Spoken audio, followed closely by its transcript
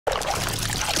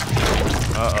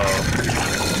Uh-oh.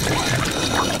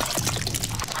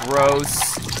 Gross.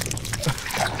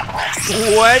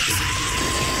 What?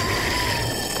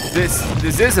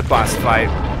 This is a boss fight.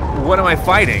 What am I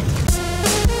fighting?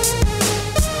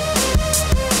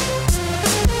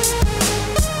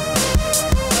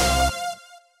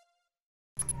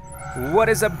 What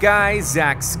is up, guys?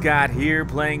 Zack Scott here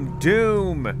playing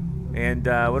Doom. And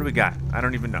what do we got? I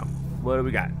don't even know. What do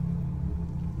we got?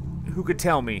 Who could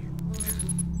tell me?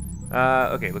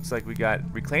 Okay, looks like we got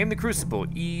Reclaim the Crucible.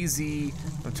 Easy.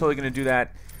 I'm totally gonna do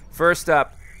that. First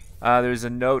up, there's a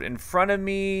note in front of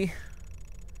me.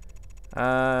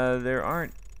 There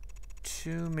aren't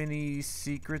too many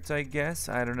secrets, I guess.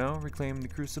 I don't know. Reclaim the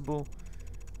Crucible.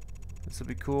 This will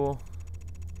be cool.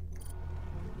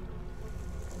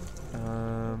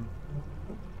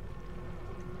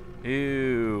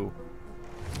 Ew.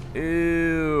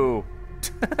 Ew.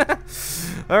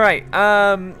 All right.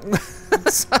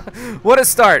 What a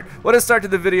start. What a start to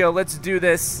the video. Let's do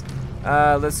this.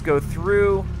 Let's go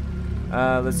through.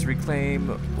 Let's reclaim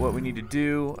what we need to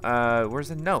do. Where's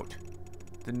the note?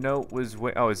 The note was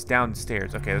oh, it's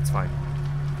downstairs. Okay, that's fine.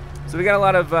 So we got a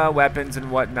lot of weapons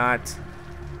and whatnot.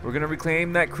 We're gonna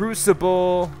reclaim that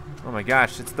crucible. Oh my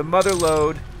gosh, it's the mother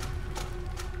load.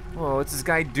 Whoa, what's this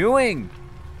guy doing?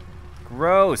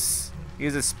 Gross. He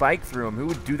has a spike through him. Who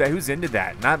would do that? Who's into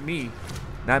that? Not me.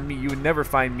 Not me. You would never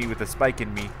find me with a spike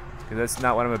in me, because that's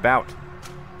not what I'm about.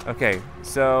 Okay,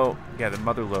 so yeah, the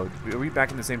mother load. Are we back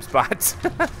in the same spot?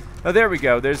 Oh, there we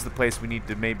go. There's the place we need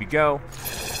to maybe go.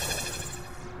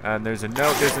 And there's a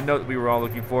note. There's a note that we were all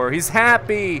looking for. He's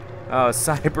happy. Oh,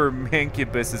 Cyber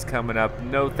Mancubus is coming up.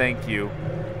 No, thank you.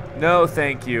 No,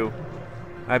 thank you.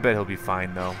 I bet he'll be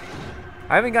fine though.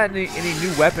 I haven't gotten any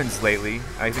new weapons lately.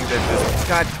 I think that just,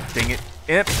 god dang it.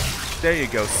 Imp. There you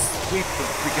go. Sweep the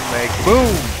freaking leg.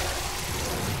 Boom.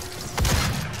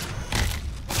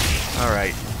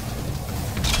 Alright.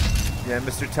 Yeah,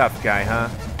 Mr. Tough Guy, huh?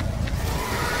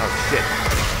 Oh, shit.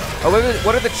 Oh,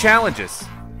 what are the challenges?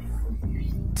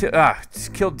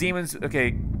 Kill demons.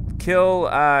 Okay. Kill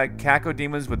Caco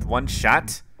demons with one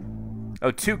shot.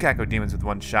 Oh, 2 Caco demons with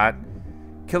one shot.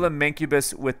 Kill a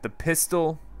Mancubus with the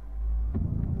pistol.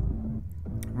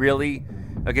 Really?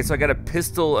 Okay, so I got a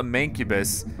pistol, a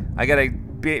Mancubus. I got a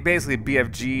basically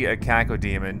BFG, a Caco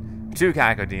demon, 2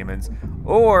 Caco demons,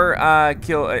 or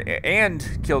kill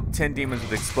 10 demons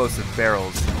with explosive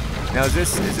barrels. Now is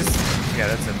this? Yeah,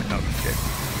 that's a oh shit.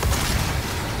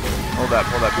 Hold up,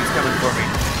 he's coming for me.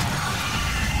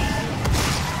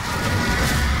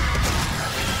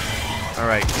 All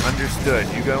right, understood.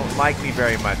 You don't like me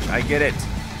very much. I get it.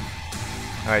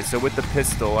 Alright, so with the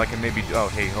pistol, I can maybe... Oh,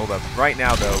 hey, hold up. Right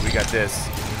now, though, we got this.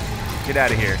 Get out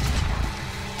of here.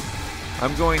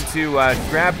 I'm going to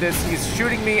grab this. He's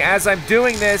shooting me as I'm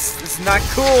doing this. This is not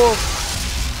cool.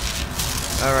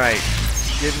 Alright.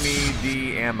 Give me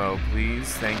the ammo,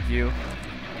 please. Thank you.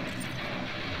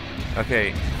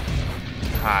 Okay.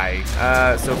 Hi.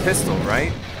 So pistol,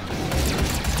 right?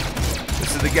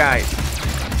 This is the guy.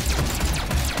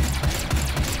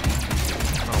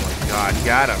 Oh, my God.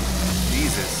 Got him.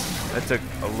 Jesus, that took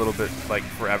a little bit, like,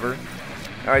 forever.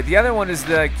 Alright, the other one is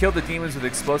to kill the demons with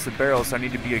explosive barrels, so I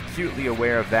need to be acutely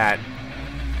aware of that.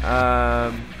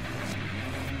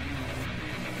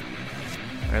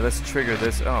 Alright, let's trigger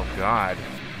this. Oh, God.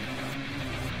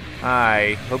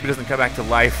 Hi. Hope he doesn't come back to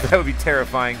life. That would be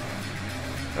terrifying.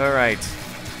 Alright.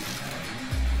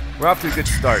 We're off to a good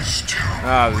start.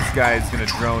 Oh, this guy is going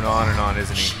to drone on and on,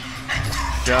 isn't he?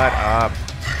 Shut up.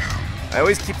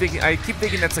 I keep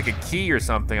thinking that's like a key or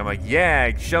something. I'm like,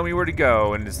 yeah, show me where to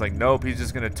go. And it's like, nope, he's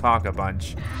just gonna talk a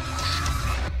bunch.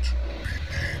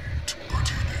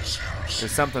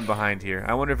 There's something behind here.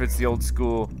 I wonder if it's the old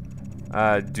school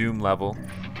Doom level.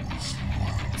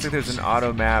 Looks like there's an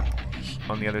auto map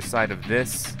on the other side of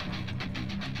this.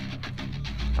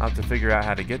 I'll have to figure out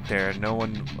how to get there. No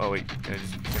one, oh wait,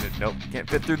 nope, can't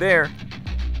fit through there.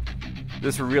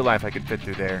 This for real life, I could fit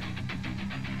through there.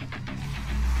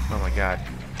 Oh my God.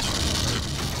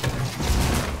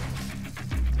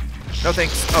 No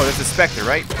thanks. Oh, there's a Spectre,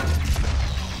 right?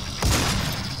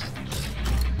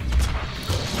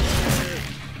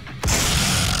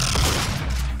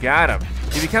 Got him.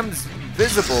 He becomes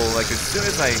visible like as soon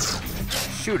as I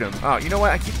shoot him. Oh, you know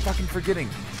what? I keep fucking forgetting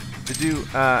to do,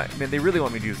 man, they really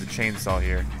want me to use the chainsaw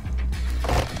here.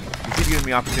 They keep giving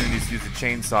me opportunities to use the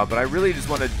chainsaw, but I really just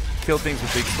want to kill things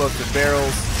with the explosive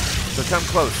barrels. So come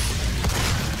close.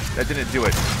 That didn't do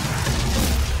it.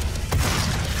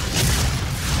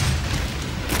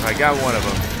 I got one of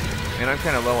them. And I'm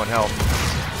kind of low on health.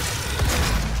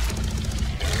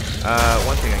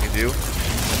 One thing I can do.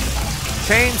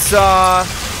 Chainsaw!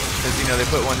 Because, you know, they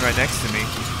put one right next to me.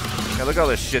 Now look at all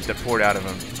this shit that poured out of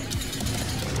him.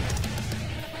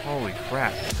 Holy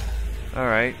crap.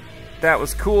 Alright. That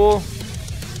was cool.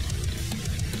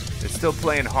 It's still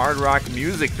playing hard rock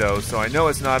music, though, so I know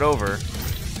it's not over.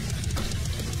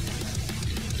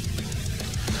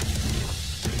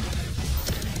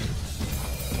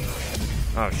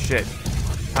 Oh, shit.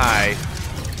 Hi.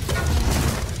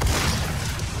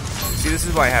 See, this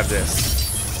is why I have this.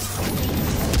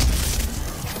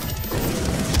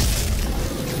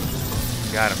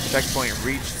 Got him. Checkpoint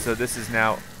reached, so this is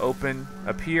now open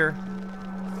up here.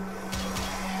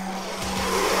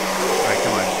 Alright,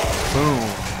 come on. Boom.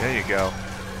 There you go.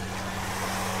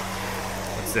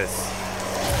 What's this?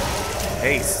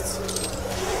 Haste.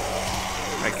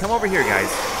 Alright, come over here, guys.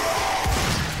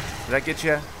 Did that get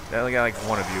you? That only got like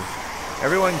one of you.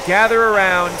 Everyone gather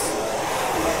around.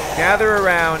 Gather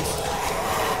around.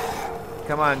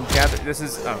 Come on, gather. This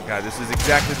is, oh god, this is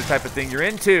exactly the type of thing you're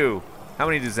into. How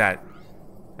many does that?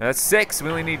 That's 6. We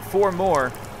only need 4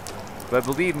 more. But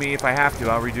believe me, if I have to,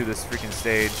 I'll redo this freaking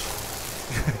stage.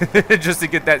 Just to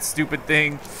get that stupid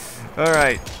thing.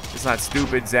 Alright. It's not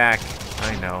stupid, Zach.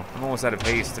 I know. I'm almost out of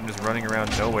haste. I'm just running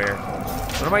around nowhere.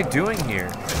 What am I doing here?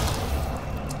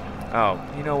 Oh,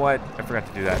 you know what? I forgot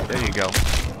to do that. There you go.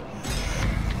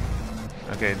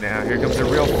 Okay, now here comes a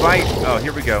real fight. Oh,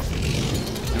 here we go.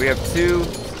 Do we have 2?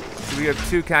 Do we have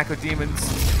 2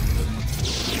 cacodemons?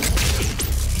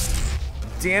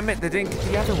 Damn it, they didn't get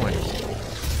the other one.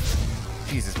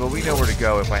 Jesus, well, we know where to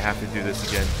go if I have to do this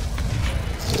again.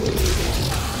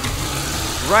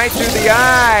 Right through the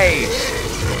eye!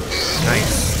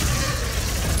 Nice.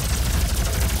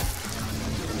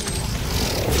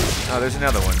 Oh, there's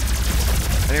another one.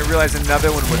 I didn't realize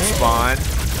another one would spawn.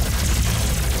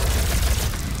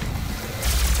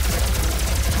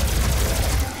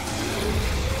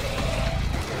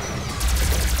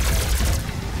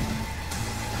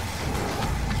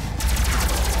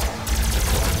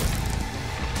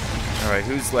 Alright,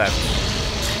 who's left?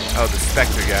 Oh, the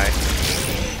Spectre guy.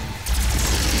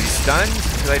 Is he stunned?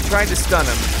 Because I tried to stun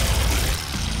him.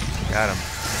 Got him.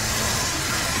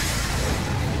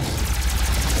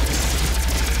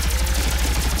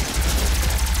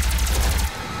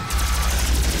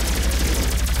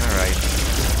 Alright.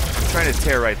 I'm trying to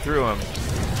tear right through him.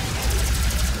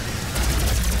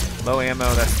 Low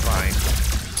ammo, that's fine.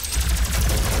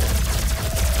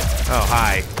 Oh,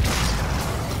 hi.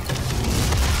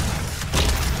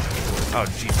 Oh,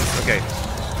 Jesus. Okay.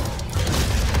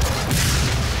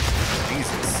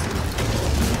 Jesus.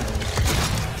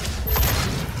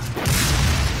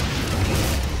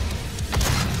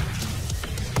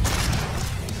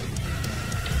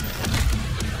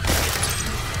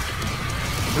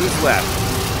 Who's left?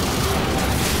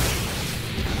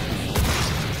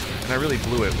 And I really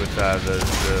blew it with the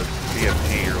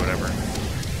BFG or whatever.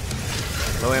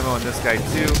 Low ammo on this guy,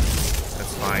 too.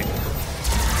 That's fine.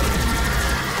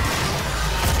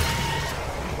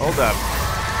 Hold up.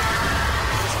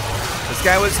 This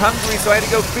guy was hungry, so I had to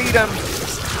go feed him.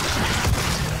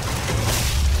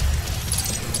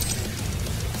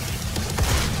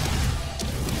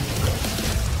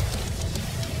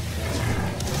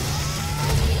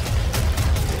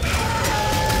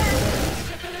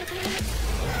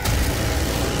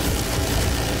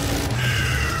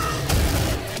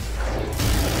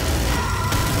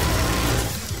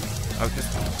 Oh,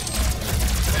 just...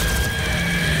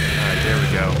 Alright, there we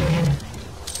go.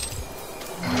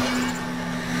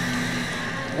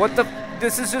 What the...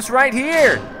 This is just right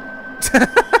here!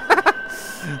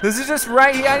 This is just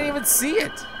right here. I didn't even see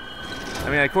it.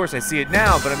 I mean, of course I see it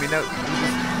now, but I mean, that,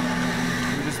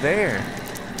 we were just there.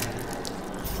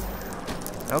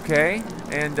 Okay,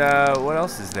 and what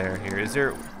else is there here? Is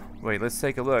there... Wait, let's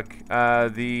take a look.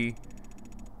 The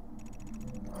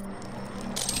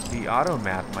auto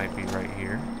map might be right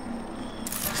here.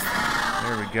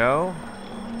 There we go.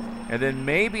 And then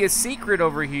maybe a secret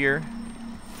over here.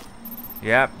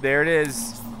 Yep, there it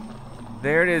is.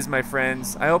 There it is, my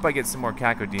friends. I hope I get some more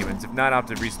cacodemons. If not, I'll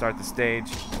have to restart the stage.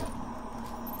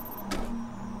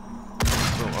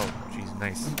 Oh, jeez,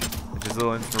 nice. Just a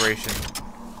little inspiration.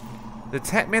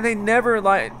 Man, they never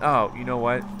lie. Oh, you know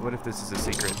what? What if this is a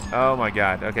secret? Oh my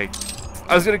god. Okay.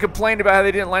 I was gonna complain about how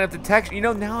they didn't line up the text. You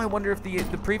know, now I wonder if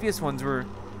the previous ones were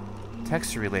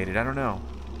texture related. I don't know.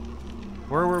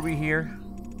 Where were we here?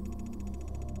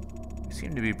 We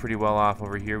seem to be pretty well off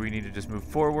over here. We need to just move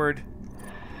forward.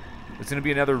 There's gonna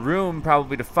be another room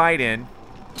probably to fight in.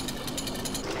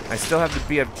 I still have the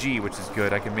BFG, which is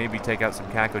good. I can maybe take out some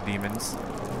cacodemons.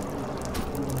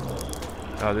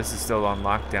 Oh, this is still on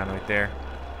lockdown right there.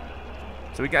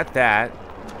 So we got that.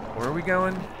 Where are we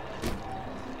going?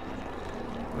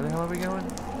 Where the hell are we going?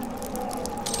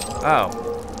 Oh.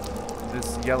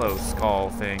 This yellow skull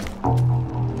thing.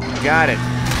 Got it.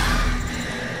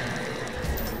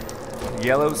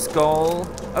 Yellow skull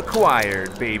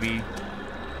acquired, baby.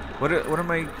 What am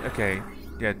I? Okay.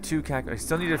 Yeah, 2 I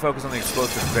still need to focus on the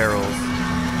explosive barrels.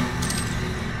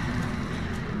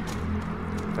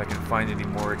 If I can find any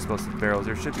more explosive barrels.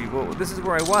 There should be. Well, this is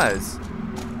where I was.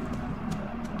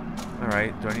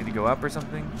 Alright, do I need to go up or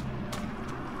something?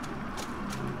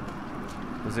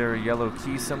 Was there a yellow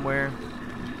key somewhere?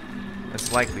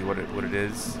 That's likely what it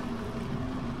is.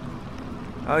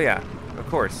 Oh yeah, of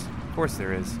course. Of course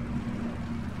there is.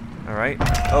 Alright,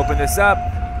 open this up.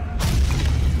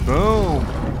 Boom!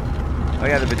 Oh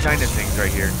yeah, the vagina thing's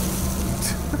right here.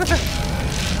 What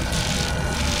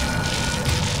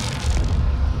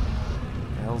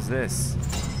the hell's this?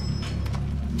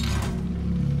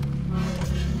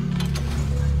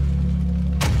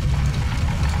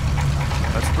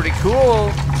 That's pretty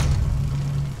cool.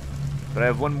 But I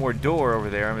have one more door over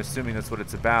there. I'm assuming that's what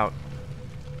it's about.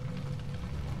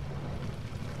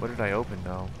 What did I open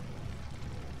though?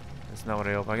 That's not what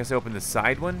I opened. I guess I opened the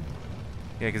side one?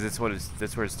 Yeah, because that's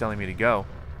where it's telling me to go.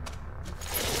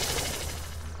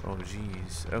 Oh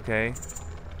jeez. Okay.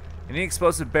 Any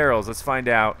explosive barrels? Let's find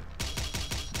out.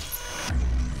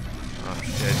 Oh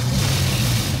shit.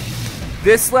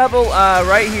 This level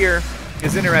right here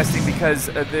is interesting because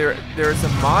there are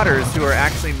some modders who are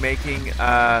actually making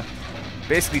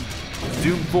basically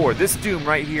Doom 4. This Doom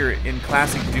right here in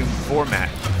classic Doom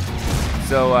format.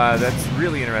 So that's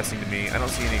really interesting to me. I don't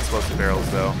see any explosive barrels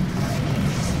though.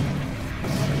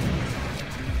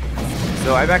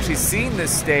 So I've actually seen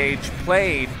this stage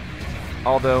played,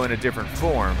 although in a different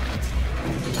form.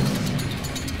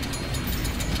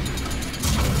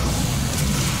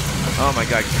 Oh my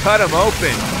god, cut him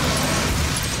open!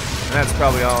 And that's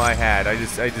probably all I had. I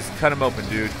just cut him open,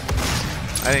 dude.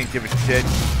 I didn't give a shit.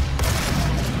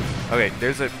 Okay,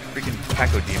 there's a freaking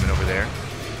Echo Demon over there.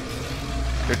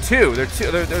 There are 2. There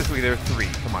are 3.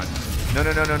 Come on. No,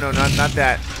 not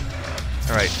that.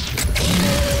 All right.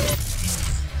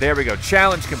 There we go.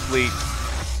 Challenge complete.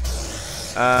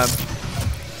 I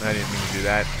didn't mean to do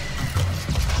that.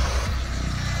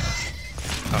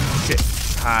 Oh shit.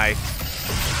 Hi.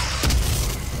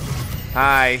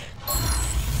 Hi.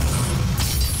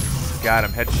 Got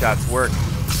him. Headshots work.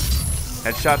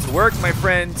 Headshots work, my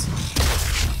friend.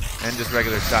 And just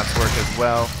regular shots work as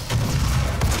well.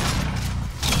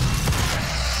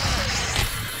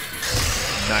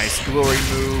 Nice glory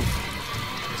move.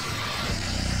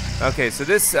 Okay, so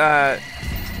this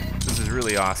is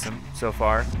really awesome so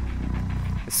far.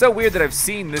 It's so weird that I've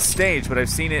seen this stage, but I've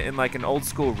seen it in like an old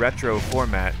school retro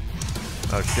format.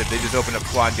 Oh shit, they just opened up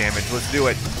quad damage. Let's do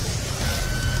it.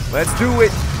 Let's do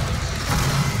it.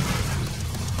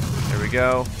 There we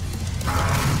go.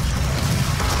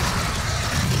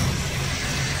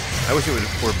 I wish it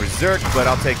were Berserk, but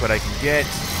I'll take what I can get.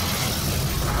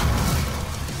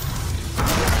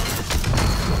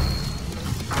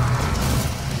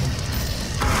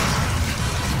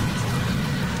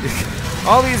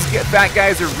 All these fat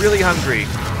guys are really hungry.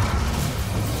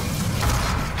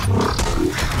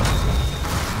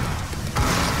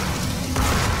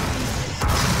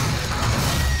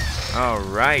 All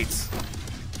right.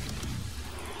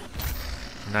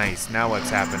 Nice. Now what's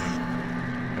happening?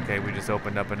 Okay, we just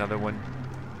opened up another one.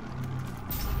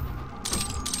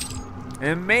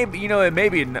 And maybe, you know,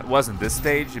 maybe it wasn't this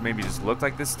stage. It maybe just looked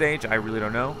like this stage. I really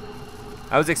don't know.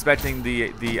 I was expecting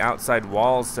the outside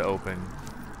walls to open.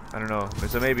 I don't know.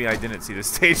 So maybe I didn't see this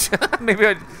stage. Maybe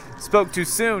I spoke too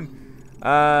soon.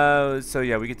 So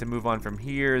yeah, we get to move on from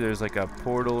here. There's like a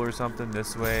portal or something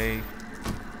this way.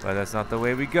 But that's not the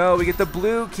way we go. We get the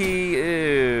blue key.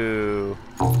 Ew.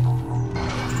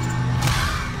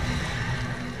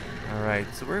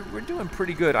 Alright, so we're doing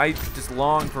pretty good. I just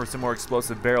long for some more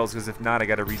explosive barrels, because if not, I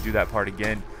gotta redo that part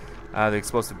again. The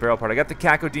explosive barrel part. I got the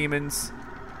Caco Demons.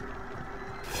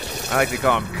 I like to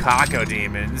call them Caco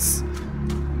Demons.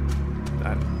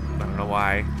 I don't know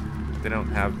why. They don't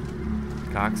have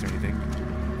cocks or anything.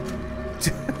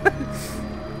 What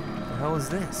the hell is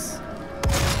this?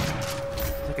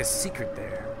 There's like a secret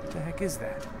there. What the heck is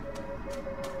that?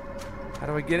 How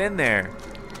do I get in there?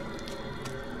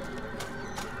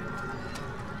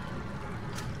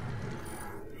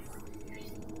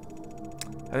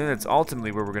 I think that's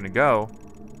ultimately where we're gonna go.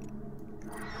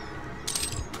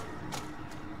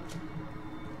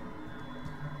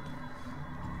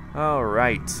 All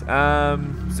right.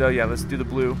 So yeah, let's do the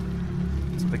blue.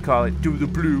 That's what they call it. Do the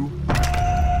blue.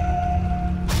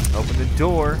 Open the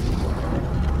door.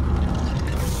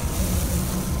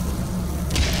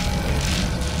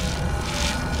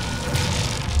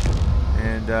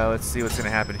 And let's see what's gonna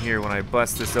happen here when I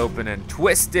bust this open and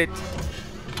twist it.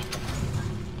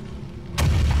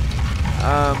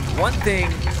 One thing,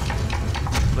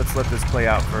 let's let this play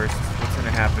out first. What's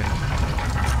gonna happen?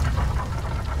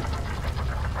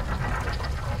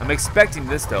 I'm expecting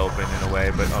this to open in a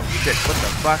way, but oh shit, what the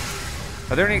fuck?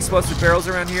 Are there any explosive barrels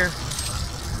around here?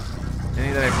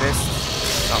 Any that I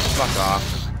missed? Oh, fuck off.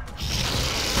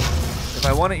 If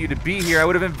I wanted you to be here, I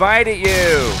would have invited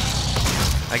you!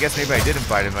 I guess maybe I did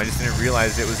invite him, I just didn't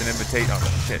realize it was an invitation.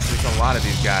 Oh shit, there's a lot of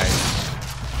these guys.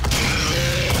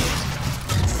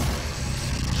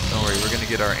 Don't worry, we're gonna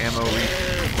get our ammo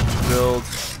refilled.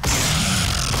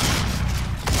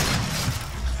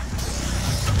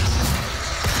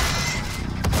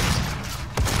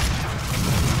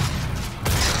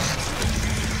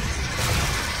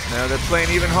 Now they're playing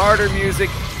even harder music.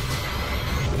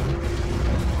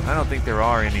 I don't think there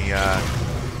are any,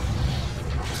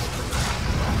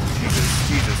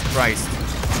 Jesus Christ.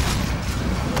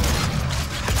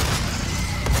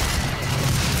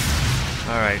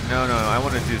 Alright, no, I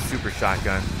want to do super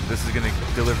shotgun. This is going to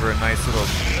deliver a nice little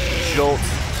jolt.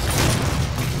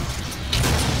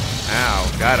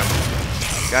 Ow, got him.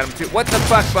 Got him too. What the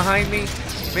fuck, behind me?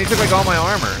 I mean, he took like all my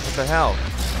armor. What the hell?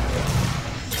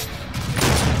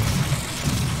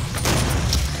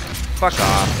 Fuck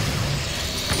off.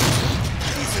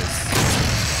 Jesus.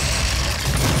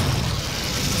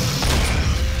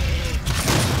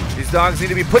 These dogs need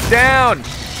to be put down!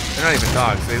 They're not even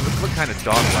dogs. They look kind of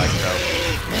dog-like, though.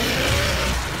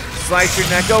 Slice your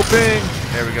neck open!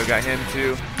 There we go, got him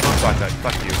too. Oh, fuck that.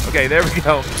 Fuck you. Okay, there we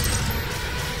go.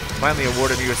 Finally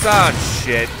awarded me with... Oh,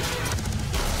 shit.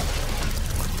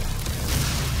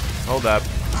 Hold up.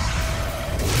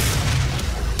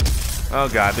 Oh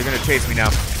god, they're gonna chase me now.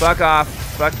 Fuck off.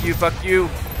 Fuck you, fuck you.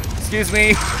 Excuse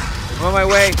me. I'm on my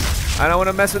way. I don't want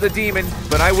to mess with a demon,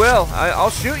 but I will. I'll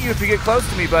shoot you if you get close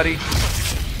to me, buddy.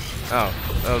 Oh,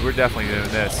 we're definitely doing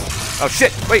this. Oh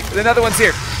shit, wait, another one's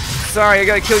here. Sorry, I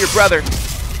gotta kill your brother.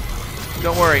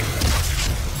 Don't worry.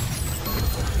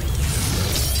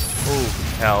 Oh,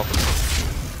 hell.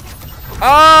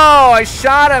 Oh, I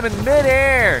shot him in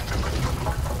midair.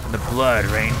 And the blood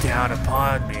rained down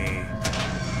upon me.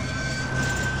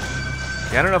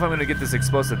 Yeah, I don't know if I'm gonna get this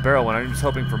explosive barrel one. I'm just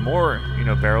hoping for more, you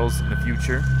know, barrels in the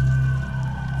future.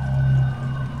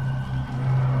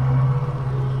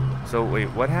 So wait,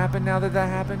 what happened now that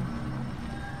happened?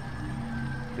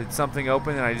 Did something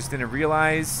open and I just didn't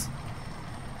realize?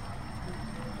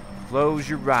 Close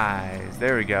your eyes.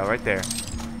 There we go, right there.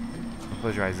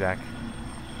 Close your eyes, Zach.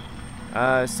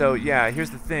 So yeah,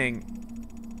 here's the thing.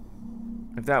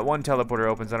 If that one teleporter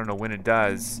opens, I don't know when it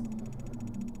does.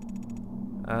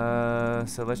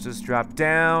 So let's just drop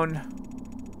down.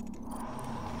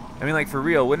 I mean, like, for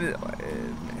real, wouldn't it...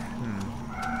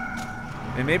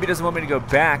 And maybe it doesn't want me to go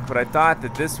back, but I thought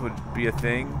that this would be a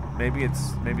thing. Maybe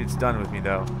it's done with me,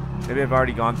 though. Maybe I've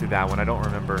already gone through that one. I don't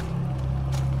remember.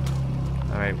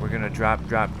 Alright, we're gonna drop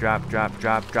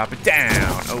it down.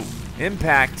 Oh,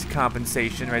 impact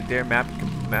compensation right there. Map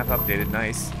updated.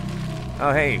 Nice.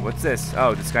 Oh, hey, what's this?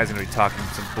 Oh, this guy's gonna be talking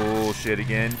some bullshit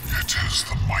again. It is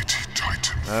the mighty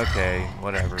Titan. Okay,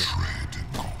 whatever.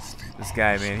 This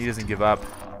guy, man, he doesn't give up.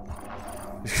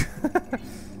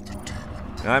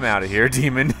 I'm out of here,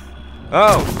 demon.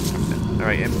 Oh!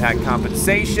 Alright, impact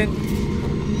compensation.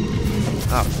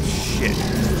 Oh, shit.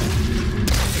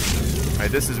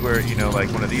 Alright, this is where, you know,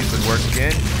 like one of these would work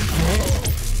again.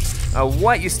 Oh,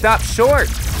 what? You stopped short!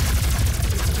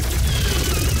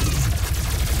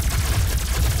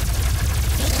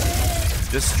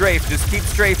 Just strafe, just keep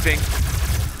strafing.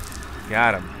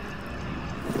 Got him.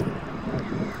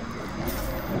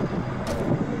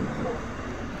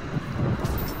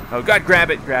 Oh god,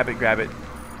 grab it, grab it, grab it.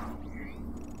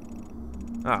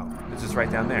 Oh, it's just right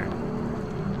down there.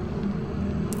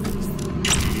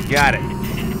 Got it.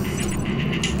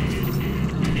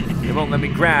 It won't let me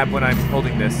grab when I'm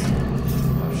holding this.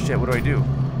 Oh shit, what do I do?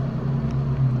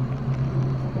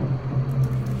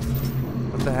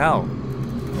 What the hell?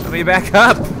 Let me back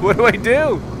up. What do I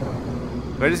do?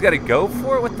 Do I just gotta go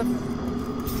for it? What the?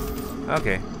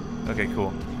 Okay. Okay,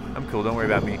 cool. I'm cool. Don't worry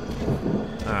about me.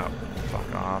 Oh,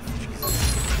 fuck off.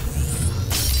 Jesus.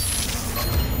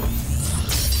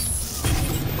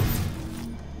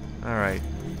 All right.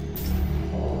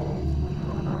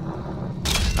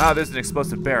 Ah, there's an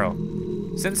explosive barrel.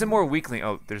 Send some more weakling.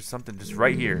 Oh, there's something just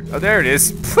right here. Oh, there it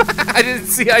is. I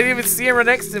didn't even see him right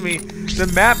next to me. The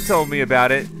map told me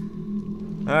about it.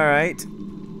 Alright.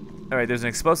 Alright, there's an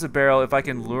explosive barrel. If I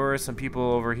can lure some people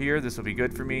over here, this will be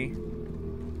good for me.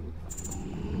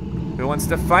 Who wants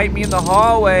to fight me in the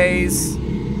hallways?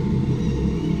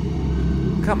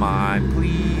 Come on,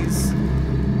 please.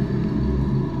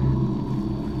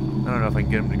 I don't know if I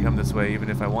can get him to come this way, even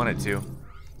if I wanted to.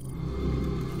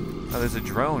 Oh, there's a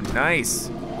drone. Nice.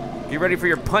 Get ready for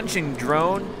your punching,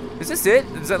 drone. Is this it?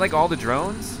 Is that like all the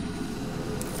drones?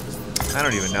 I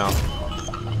don't even know.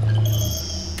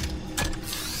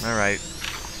 All right.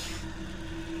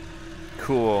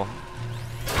 Cool.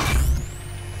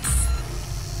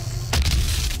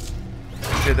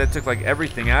 Shit, that took like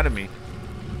everything out of me.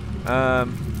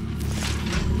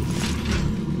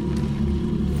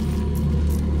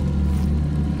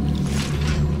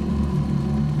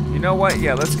 You know what?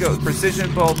 Yeah, let's go.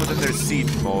 Precision bolt, but then there's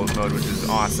siege mode, which is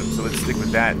awesome. So let's stick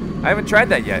with that. I haven't tried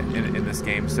that yet in this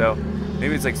game, so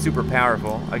maybe it's like super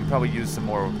powerful. I could probably use some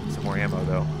more ammo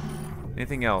though.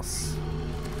 Anything else?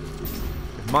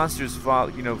 If monsters follow,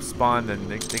 spawn, then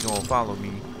they gonna follow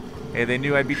me. Hey, they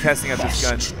knew I'd be testing out this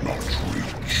gun.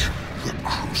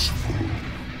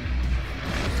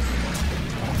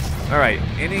 All right.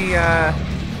 Any? I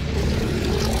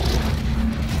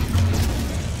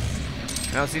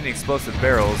don't see any explosive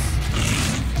barrels.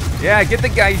 Yeah, get the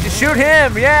guy. You just shoot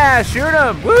him. Yeah, shoot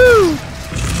him. Woo!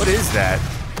 What is that?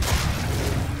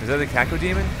 Is that the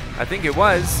Cacodemon? I think it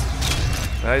was.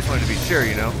 But I just wanted to be sure,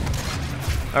 All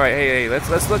right, hey,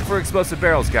 let's look for explosive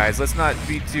barrels, guys. Let's not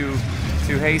be too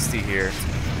hasty here.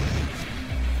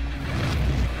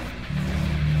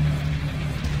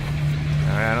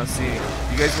 All right, I don't see.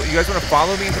 You guys want to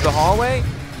follow me into the hallway?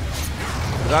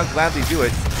 'Cause I'll gladly do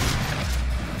it.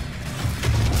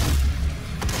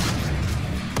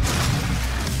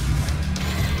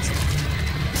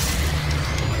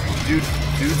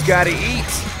 Dude's gotta eat.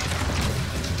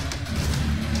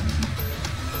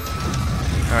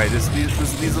 All right,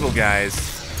 these little guys.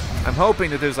 I'm hoping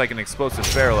that there's like an explosive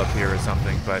barrel up here or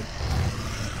something, but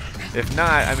if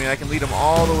not, I mean, I can lead them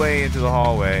all the way into the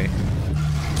hallway.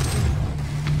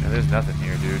 And there's nothing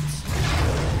here, dudes.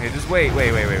 Okay, just wait.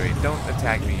 Don't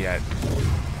attack me yet.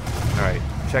 All right,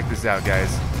 check this out,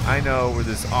 guys. I know where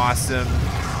this awesome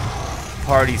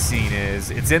party scene is.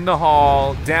 It's in the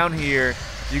hall down here.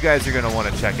 You guys are gonna want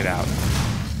to check it out.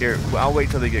 Here, I'll wait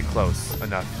till they get close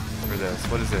enough for this.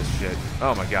 What is this shit?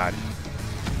 Oh my god.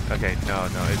 Okay, no,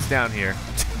 it's down here.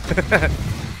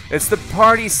 It's the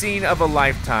party scene of a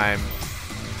lifetime.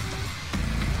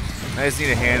 I just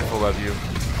need a handful of you.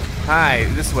 Hi,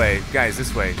 this way, guys,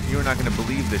 this way. You are not gonna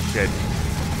believe this shit.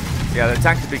 Yeah,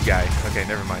 attack the big guy. Okay,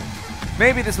 never mind.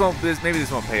 Maybe this won't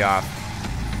pay off.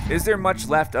 Is there much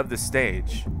left of the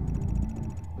stage?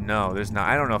 No, there's not.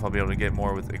 I don't know if I'll be able to get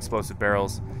more with explosive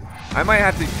barrels. I might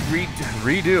have to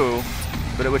redo,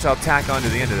 but which I'll tack onto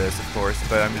the end of this, of course.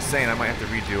 But I'm just saying I might have to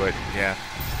redo it. Yeah.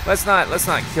 Let's not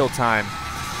kill time.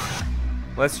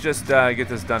 Let's just get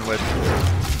this done with.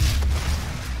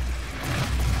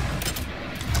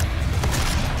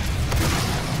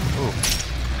 Ooh.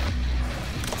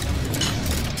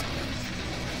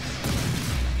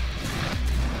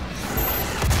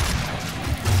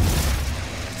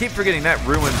 Keep forgetting that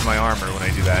ruins my armor when I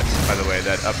do that, by the way,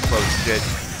 that up close shit.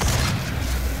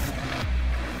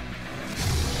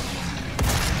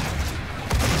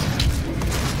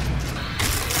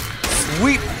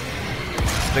 Sweep!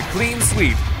 The clean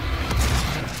sweep.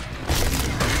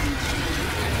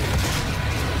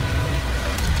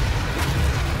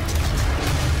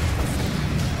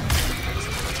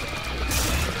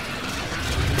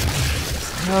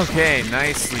 Okay,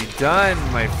 nicely done,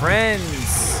 my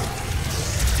friends.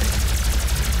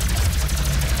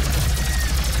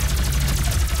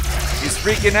 He's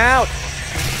freaking out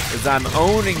as I'm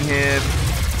owning him.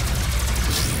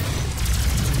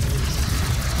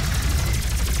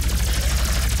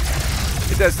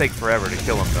 It does take forever to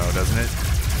kill him though, doesn't it?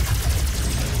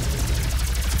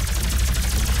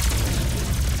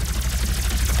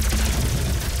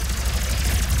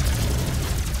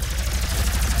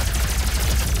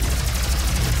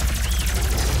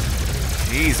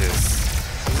 Jesus.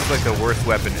 This is like the worst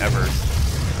weapon ever.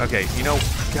 Okay,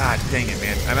 God dang it,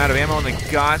 man. I'm out of ammo on the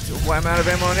guns. I'm out of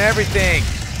ammo on everything.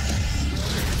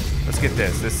 Let's get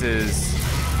this. This is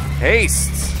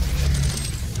haste.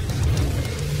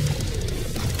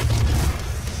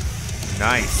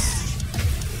 Nice.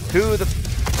 To the...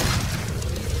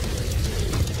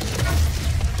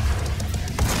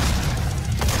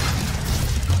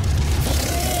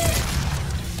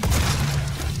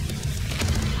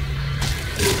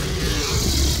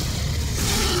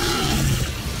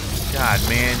 God,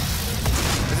 man.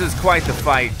 This is quite the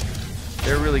fight.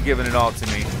 They're really giving it all to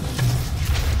me.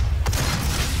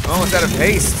 I'm almost out of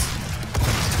haste.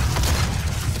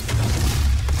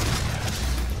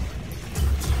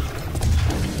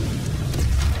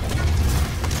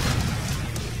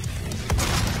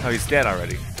 Oh, he's dead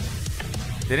already.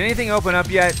 Did anything open up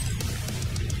yet?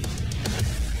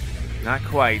 Not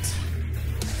quite.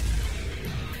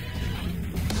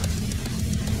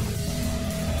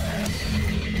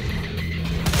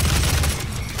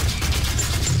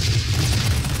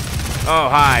 Oh,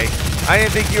 hi. I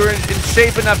didn't think you were in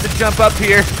shape enough to jump up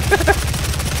here.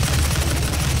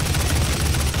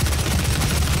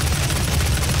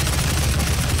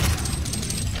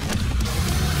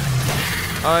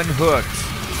 Unhooked.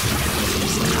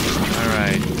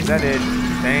 Alright, is that it?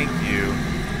 Thank you.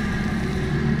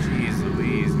 Jeez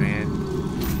Louise, man.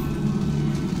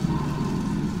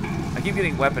 I keep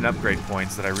getting weapon upgrade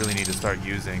points that I really need to start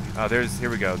using. Oh, here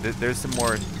we go. There's some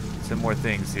more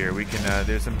things here. We can,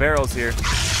 there's some barrels here.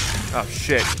 Oh,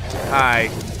 shit. Hi.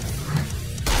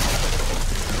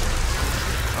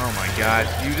 Oh my god.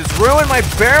 You just ruined my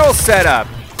barrel setup!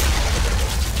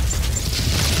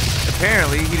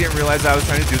 Apparently, he didn't realize I was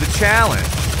trying to do the challenge.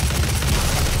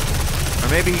 Or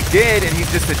maybe he did, and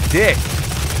he's just a dick.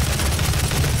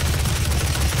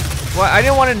 What? I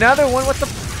didn't want another one? What the?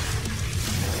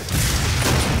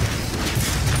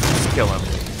 Just kill him.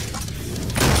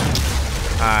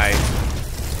 Hi.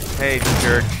 Hey,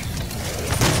 jerk.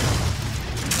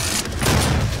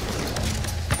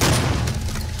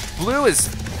 Blue is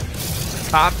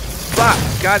top. Fuck.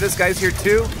 God, this guy's here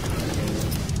too.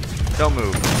 Don't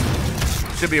move.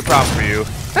 Should be a problem for you.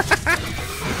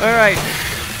 Alright.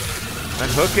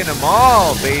 Unhooking them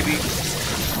all, baby.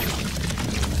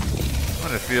 I'm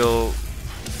gonna feel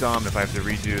dumb if I have to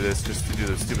redo this just to do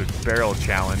the stupid barrel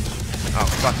challenge. Oh,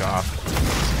 fuck off.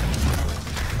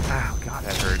 Ow, God,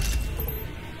 that hurt.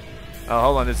 Oh,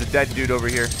 hold on, there's a dead dude over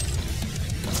here.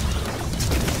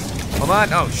 Hold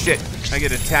on. Oh, shit. I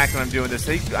get attacked when I'm doing this.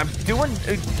 I'm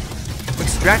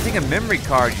extracting a memory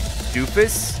card, you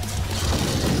doofus.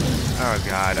 Oh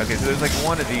god, okay, so there's like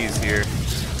one of these here.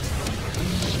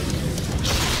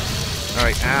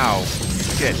 Alright, ow.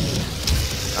 Shit.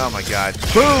 Oh my god.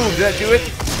 Boom! Did that do it?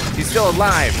 He's still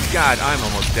alive. God, I'm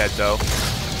almost dead though.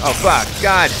 Oh fuck,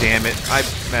 god damn it. I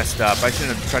messed up. I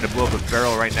shouldn't have tried to blow up a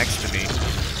barrel right next to me.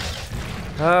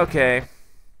 Okay.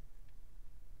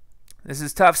 This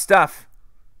is tough stuff.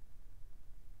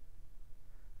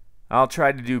 I'll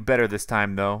try to do better this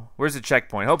time though. Where's the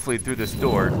checkpoint? Hopefully through this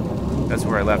door. That's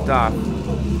where I left off.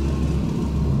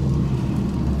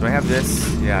 Do I have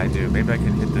this? Yeah, I do. Maybe I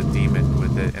can hit the demon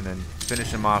with it and then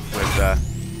finish him off with,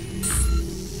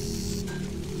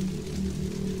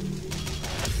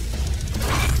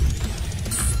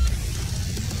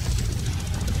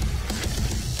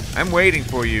 I'm waiting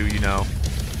for you, you know.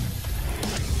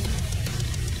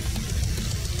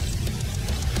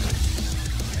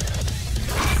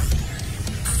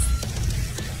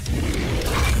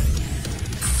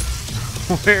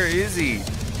 Where is he?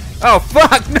 Oh,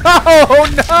 fuck! No!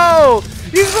 No!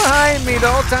 He's behind me the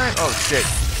whole time! Oh, shit.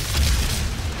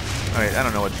 Alright, I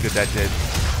don't know what good that did.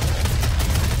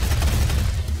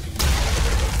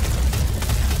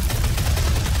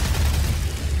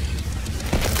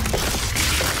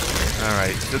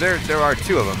 Alright, so there are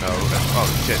two of them, though.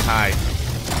 Oh, shit, hi.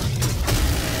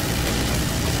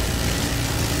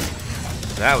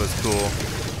 That was cool.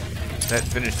 That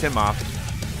finished him off.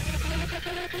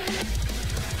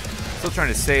 Still trying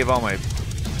to save all my...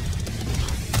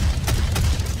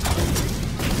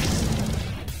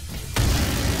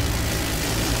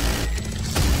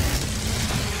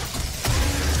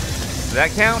 Does that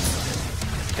count?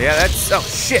 Yeah, that's... Oh,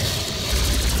 shit!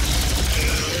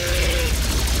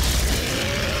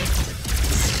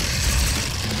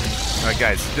 Alright,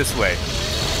 guys, this way.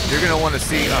 You're gonna want to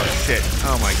see... Oh, shit.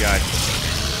 Oh, my God.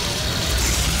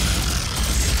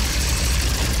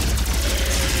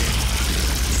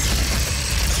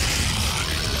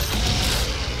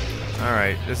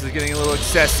 Alright, this is getting a little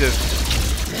excessive.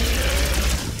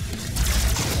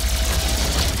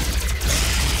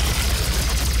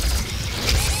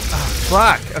 Oh,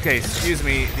 fuck! Okay, excuse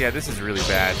me. Yeah, this is really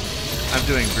bad. I'm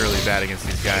doing really bad against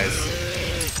these guys.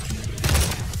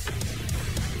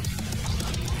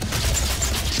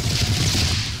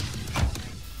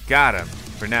 Got him,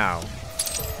 for now.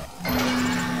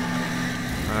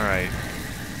 Alright.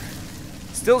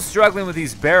 Still struggling with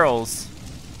these barrels.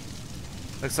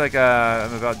 Looks like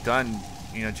I'm about done,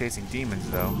 you know, chasing demons,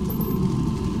 though.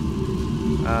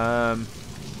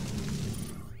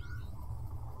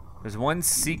 There's one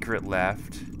secret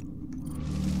left.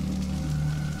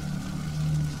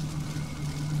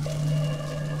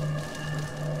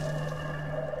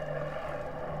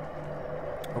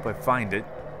 Hope I find it.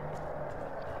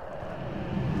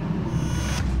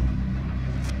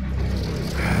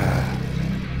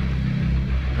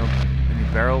 Nope. Any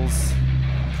barrels?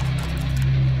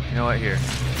 You know what? Here.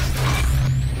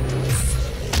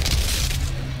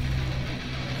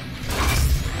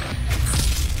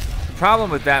 The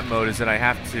problem with that mode is that I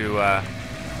have to, I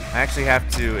actually have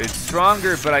to, it's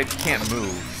stronger, but I can't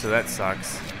move, so that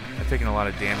sucks. I've taken a lot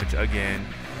of damage again.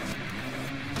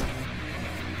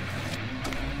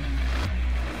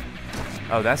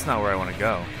 Oh, that's not where I want to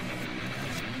go.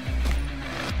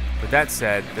 But that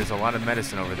said, there's a lot of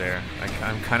medicine over there.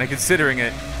 I'm kind of considering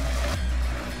it.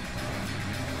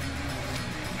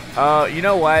 You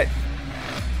know what?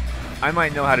 I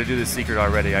might know how to do this secret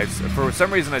already. For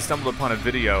some reason, I stumbled upon a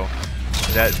video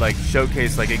that like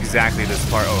showcased like exactly this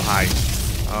part. Oh, hi.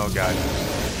 Oh god.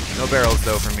 No barrels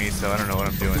though for me, so I don't know what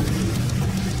I'm doing.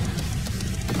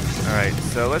 All right,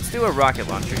 so let's do a rocket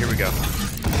launcher. Here we go.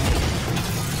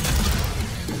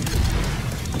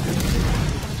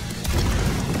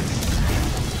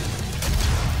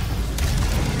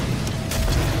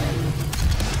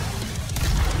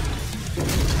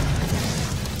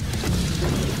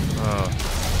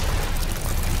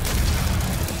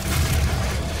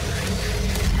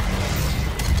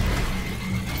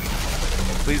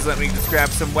 Please let me just grab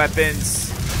some weapons.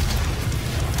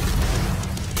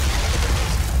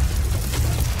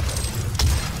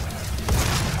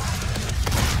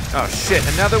 Oh shit,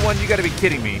 another one? You gotta be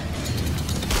kidding me.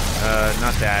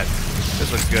 Not that.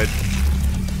 This looks good.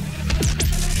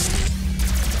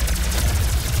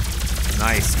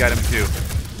 Nice, got him too.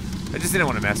 I just didn't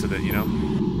want to mess with it, you know?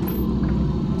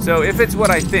 So if it's what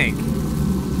I think,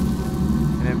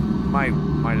 and it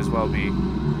might as well be,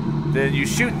 then you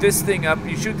shoot this thing up,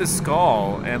 you shoot the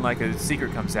skull, and like a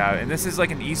secret comes out. And this is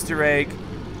like an Easter egg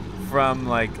from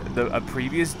like a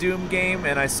previous Doom game,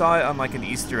 and I saw it on like an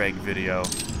Easter egg video.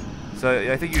 So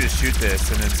I think you just shoot this,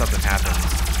 and then something happens.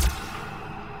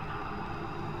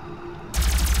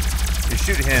 You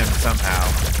shoot him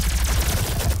somehow.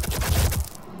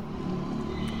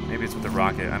 Maybe it's with the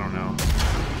rocket, I don't know.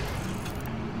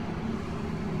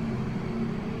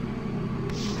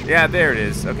 Yeah, there it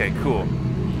is. Okay, cool.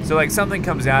 So like something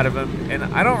comes out of him, and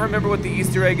I don't remember what the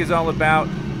Easter egg is all about.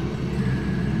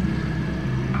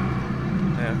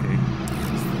 Okay.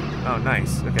 Oh,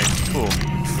 nice. Okay, cool.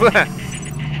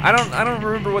 I don't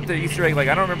remember what the Easter egg, like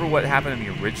I don't remember what happened in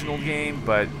the original game,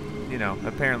 but you know,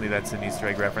 apparently that's an Easter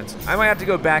egg reference. I might have to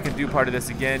go back and do part of this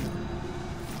again,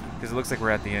 because it looks like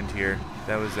we're at the end here.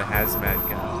 That was a hazmat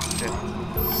gun. Oh, shit.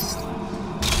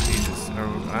 Jesus.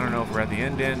 I don't know if we're at the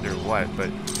end or what,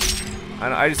 but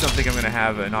I just don't think I'm going to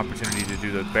have an opportunity to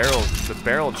do the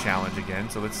barrel challenge again.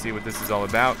 So let's see what this is all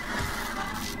about.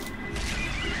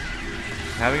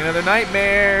 Having another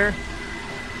nightmare.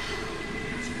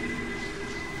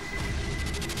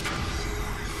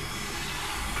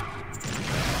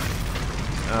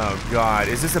 Oh god,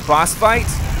 is this a boss fight?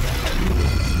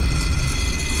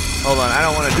 Hold on, I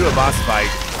don't want to do a boss fight.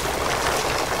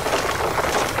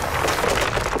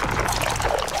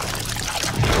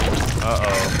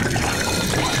 Uh-oh.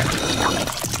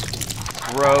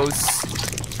 Gross.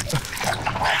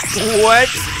 What?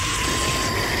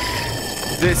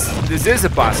 This is a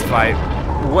boss fight.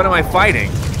 What am I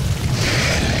fighting?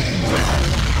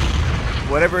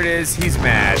 Whatever it is, he's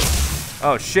mad.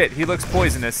 Oh shit, he looks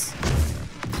poisonous.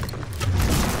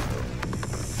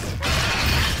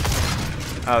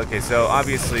 Okay, so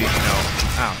obviously, you know.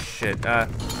 Oh shit. Can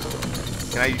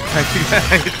I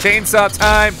chainsaw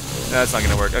time? No, that's not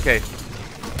gonna work. Okay.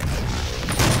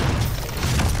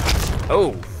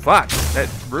 Oh, fuck. That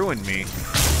ruined me.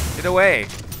 Get away.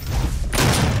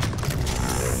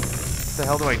 What the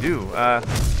hell do I do?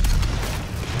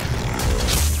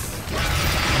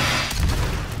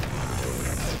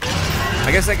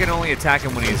 I guess I can only attack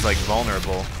him when he's, like,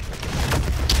 vulnerable.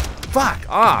 Fuck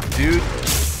off, dude.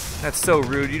 That's so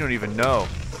rude. You don't even know.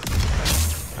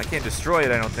 I can't destroy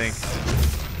it, I don't think.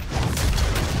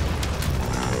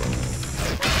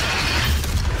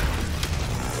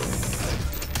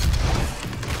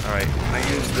 Alright, I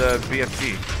use the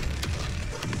BFG.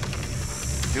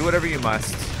 Do whatever you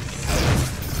must.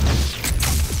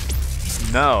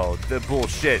 No, the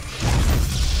bullshit.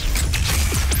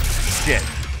 Shit.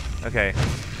 Okay,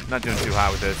 not doing too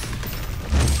hot with this.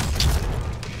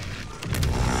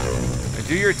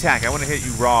 Do your attack. I want to hit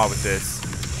you raw with this.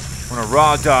 I want to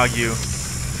raw dog you.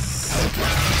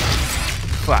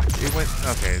 Fuck. It went.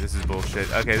 Okay, this is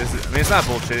bullshit. Okay, this is. I mean, it's not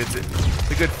bullshit. It's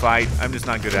a good fight. I'm just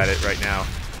not good at it right now.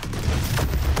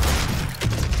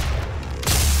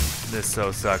 This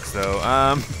so sucks, though.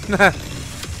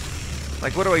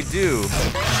 Like, what do I do?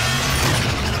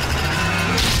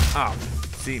 Oh,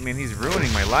 see, man, he's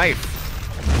ruining my life.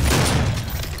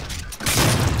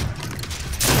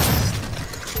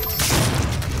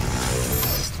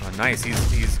 nice.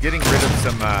 He's getting rid of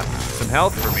some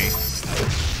health for me.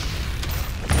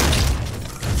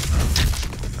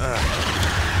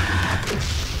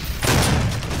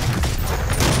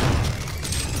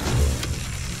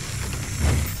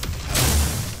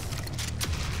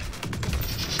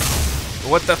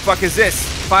 What the fuck is this?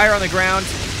 Fire on the ground?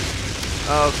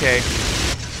 Okay.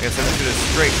 I guess I'm just gonna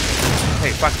straight.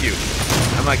 Hey, fuck you.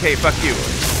 I'm like, hey, fuck you.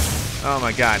 Oh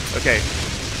my god. Okay.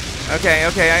 Okay,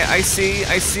 okay, I see,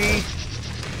 I see.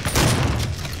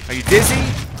 Are you dizzy?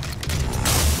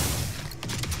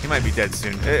 He might be dead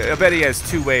soon. I bet he has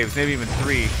 2 waves, maybe even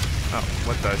 3. Oh,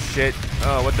 what the shit?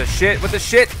 Oh, what the shit? What the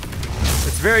shit?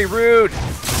 It's very rude.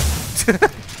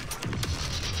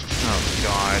 Oh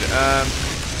god.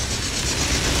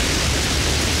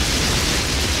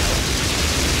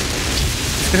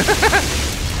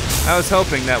 I was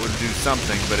hoping that would do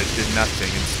something, but it did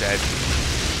nothing instead.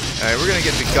 Alright, we're gonna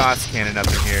get the Gauss cannon up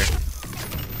in here.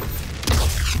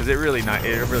 Because it really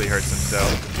hurts him, so.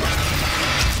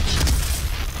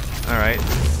 Alright.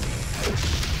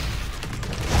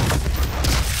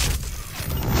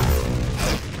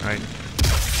 Alright.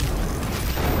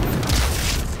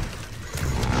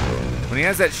 When he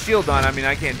has that shield on, I mean,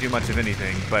 I can't do much of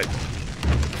anything, but...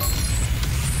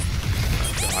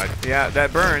 Oh, God. Yeah,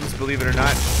 that burns, believe it or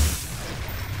not.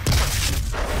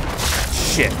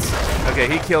 Shit. Okay,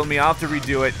 he killed me. I'll have to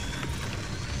redo it.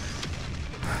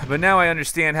 But now I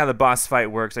understand how the boss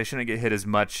fight works. I shouldn't get hit as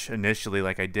much initially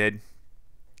like I did.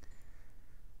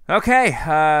 Okay,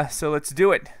 so let's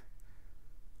do it.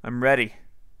 I'm ready.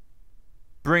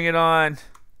 Bring it on.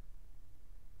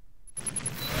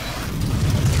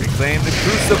 Reclaim the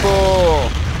Crucible!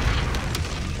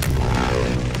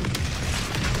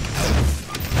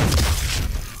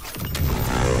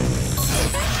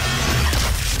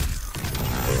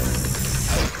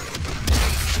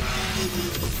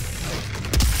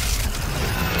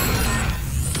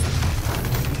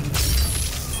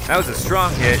 That was a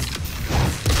strong hit.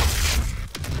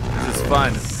 This is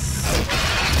fun.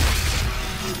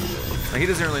 Like, he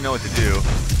doesn't really know what to do.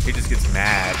 He just gets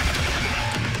mad.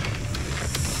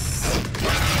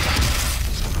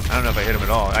 I don't know if I hit him at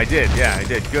all. I did, yeah, I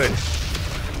did. Good.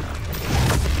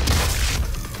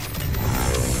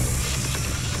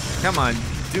 Come on,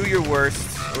 do your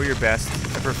worst or your best.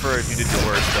 I prefer if you did your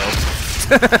worst, though.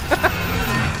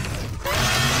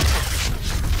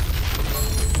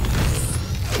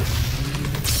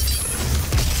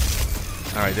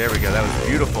 Alright, there we go. That was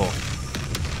beautiful.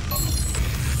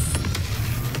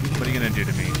 What are you going to do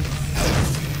to me?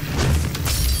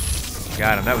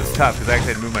 Got him. That was tough because I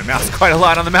actually had to move my mouse quite a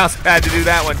lot on the mouse pad to do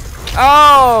that one.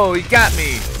 Oh, he got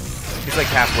me. He's like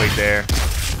halfway there.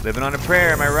 Living on a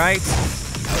prayer, am I right?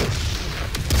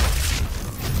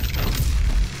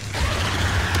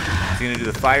 Is he going to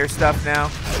do the fire stuff now?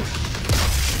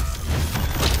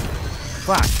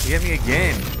 Fuck, he hit me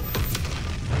again.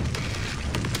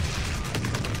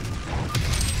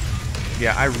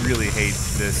 Yeah, I really hate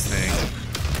this thing.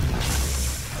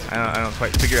 I don't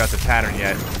quite figure out the pattern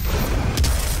yet.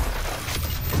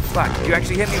 Fuck, you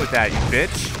actually hit me with that, you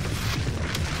bitch.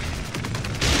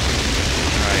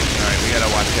 Alright, we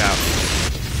gotta watch out.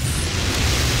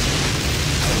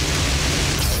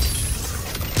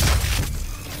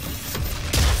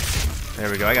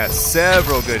 There we go, I got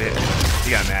several good hits.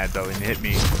 He got mad though and hit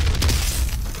me.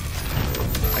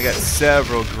 I got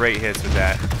several great hits with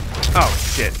that. Oh,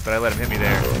 shit, but I let him hit me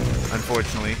there,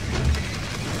 unfortunately.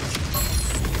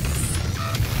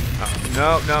 Oh,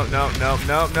 no.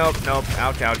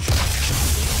 Ouch, ouch.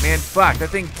 Man, fuck, that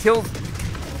thing killed...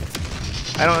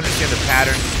 I don't understand the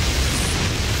pattern.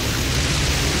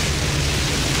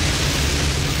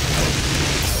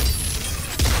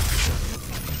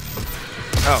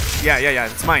 Oh, yeah,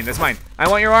 that's mine, I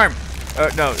want your arm.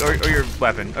 No, or your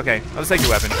weapon. Okay, I'll just take your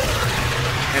weapon.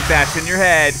 And bash in your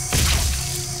head.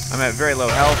 I'm at very low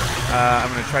health.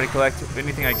 I'm going to try to collect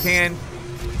anything I can.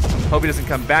 Hope he doesn't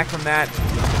come back from that.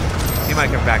 He might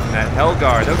come back from that.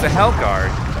 Hellguard. That was a Hellguard.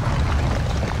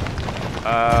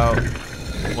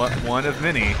 One of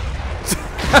many.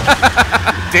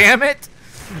 Damn it!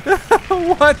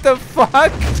 What the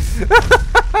fuck?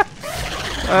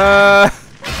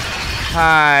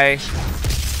 Hi.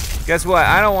 Guess what?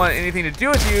 I don't want anything to do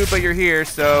with you, but you're here,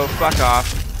 so fuck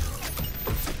off.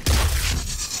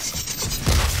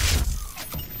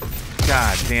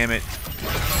 God damn it.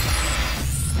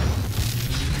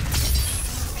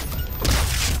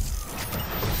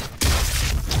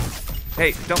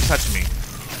 Hey, don't touch me.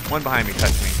 One behind me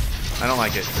touched me. I don't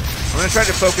like it. I'm gonna try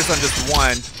to focus on just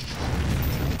one.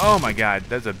 Oh my god,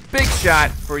 that's a big shot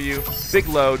for you. Big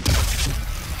load.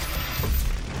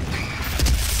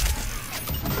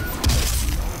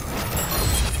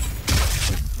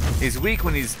 He's weak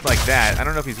when he's like that. I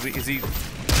don't know if he's weak. Is he?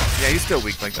 Yeah, he's still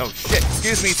weak. Like, oh shit!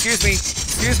 Excuse me, excuse me,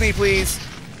 excuse me, please.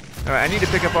 All right, I need to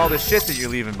pick up all the shit that you're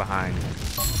leaving behind.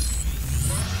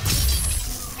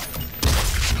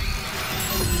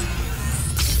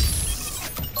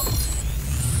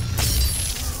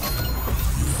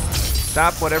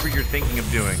 Stop whatever you're thinking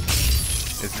of doing.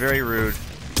 It's very rude.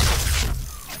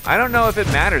 I don't know if it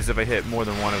matters if I hit more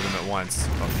than one of them at once.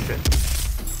 Oh shit.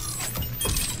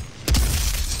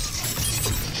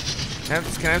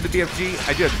 Can I have the BFG?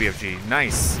 I do have the BFG.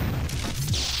 Nice.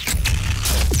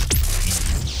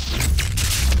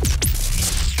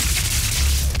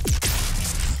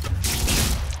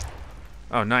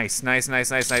 Oh, nice, nice, nice,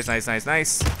 nice, nice, nice, nice,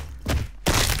 nice.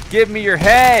 Give me your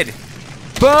head.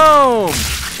 Boom!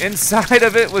 Inside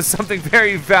of it was something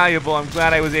very valuable. I'm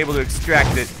glad I was able to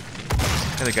extract it.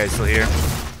 The other guy's still here.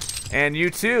 And you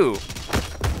too.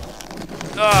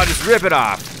 Oh, just rip it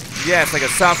off. Yes, like a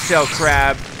soft shell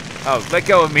crab. Oh, let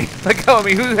go of me. Let go of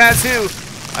me. Who has who?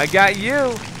 I got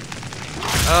you.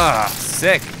 Ah,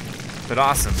 sick, but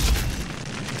awesome.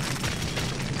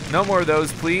 No more of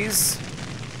those, please.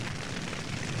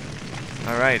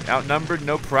 All right, outnumbered,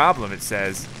 no problem, it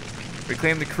says.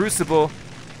 Reclaim the crucible.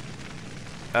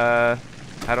 How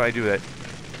do I do that?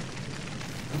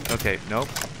 Okay, nope.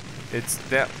 It's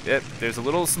that. Yep, there's a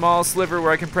little small sliver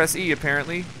where I can press E,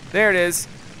 apparently. There it is.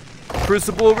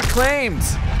 Crucible reclaimed.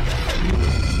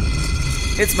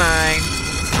 It's mine.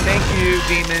 Thank you,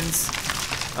 demons.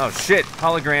 Oh shit,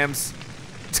 holograms.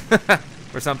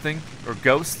 Or something. Or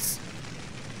ghosts.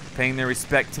 Paying their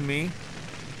respect to me.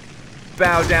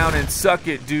 Bow down and suck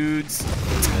it, dudes.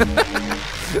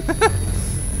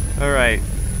 Alright.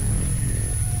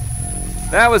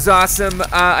 That was awesome.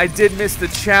 I did miss the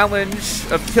challenge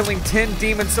of killing 10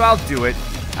 demons, so I'll do it.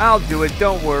 I'll do it,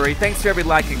 don't worry. Thanks for every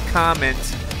like and comment.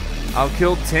 I'll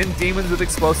kill 10 demons with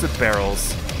explosive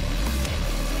barrels.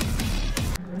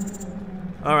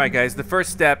 Alright guys, the first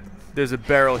step, there's a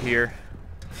barrel here.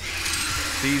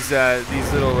 These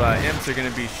little imps are going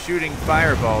to be shooting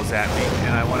fireballs at me,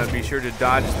 and I want to be sure to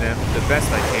dodge them the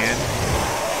best I can,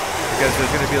 because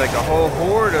there's going to be like a whole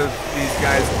horde of these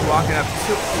guys walking up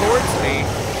towards me,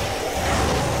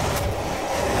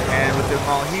 and with them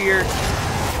all here,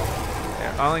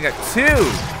 I only got 2.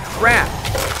 Crap.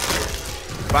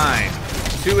 Fine,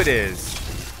 2 it is.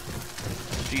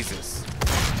 Jesus.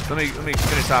 Let me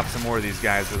finish off some more of these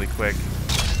guys really quick.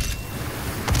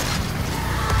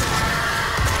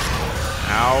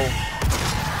 Ow.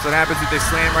 That's what happens if they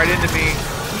slam right into me.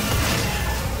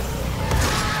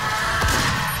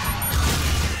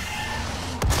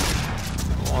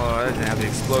 Oh, I didn't have the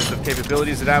explosive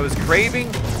capabilities that I was craving.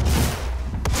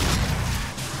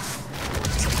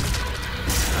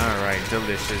 Alright,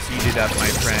 delicious. Eat it up, my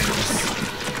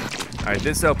friends. Alright,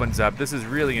 this opens up. This is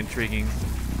really intriguing.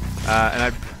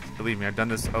 And believe me, I've done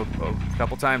this a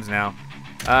couple times now.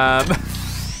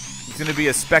 It's gonna be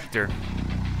a specter.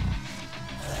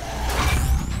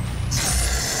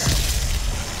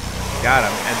 Got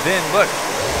him. And then look,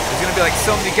 there's gonna be like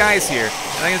so many guys here,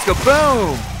 and I can just go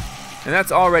boom, and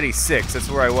that's already 6. That's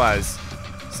where I was.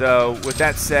 So with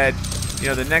that said, you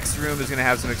know, the next room is gonna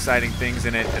have some exciting things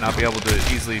in it, and I'll be able to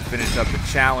easily finish up the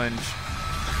challenge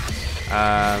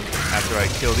after I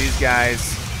kill these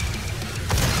guys.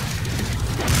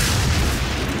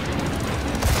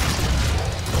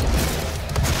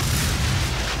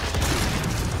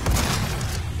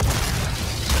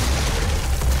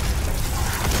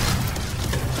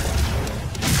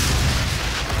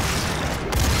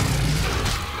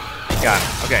 Got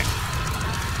it. Okay.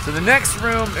 So the next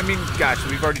room, I mean, gosh,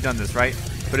 we've already done this, right?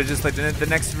 But it's just like the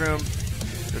next room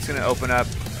that's gonna open up.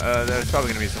 There's probably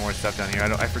gonna be some more stuff down here.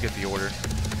 I forget the order.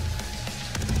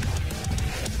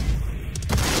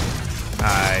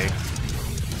 Hi.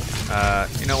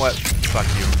 You know what? Fuck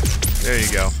you. There you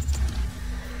go.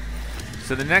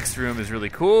 So the next room is really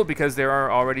cool because there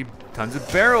are already tons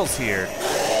of barrels here.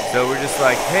 So we're just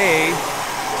like, hey.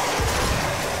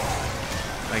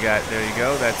 There you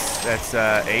go, that's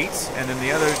 8, and then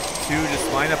the other 2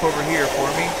 just line up over here for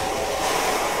me.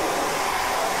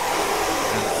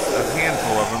 There's a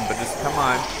handful of them, but just come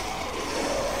on.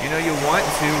 You know you want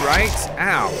to, right?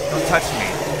 Ow, don't touch me.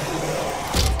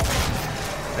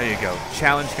 There you go,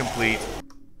 challenge complete.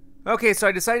 Okay, so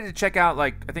I decided to check out,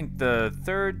 like, I think the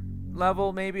 3rd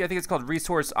level, maybe? I think it's called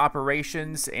Resource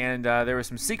Operations, and there were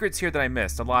some secrets here that I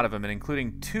missed, a lot of them, and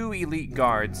including 2 elite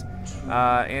guards,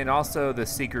 and also the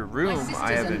secret room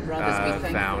I haven't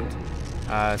found.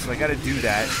 So I gotta do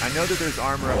that. I know that there's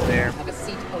armor up there.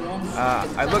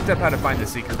 I looked up how to find the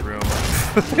secret room.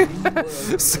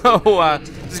 So,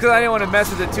 just because I didn't want to mess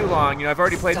with it too long, you know, I've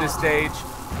already played this stage.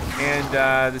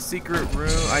 And the secret room,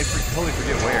 I totally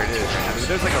forget where it is right now.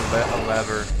 There's like a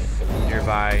lever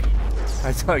nearby.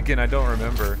 Again, I don't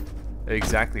remember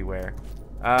exactly where.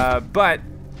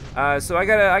 So I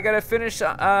gotta finish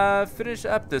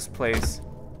up this place.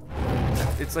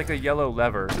 It's like a yellow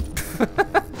lever. I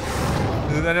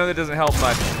know that doesn't help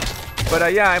much.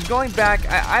 But yeah, I'm going back.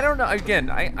 I don't know. Again,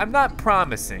 I'm not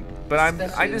promising, but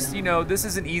I just, you know, this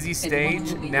is an easy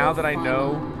stage now that I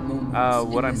know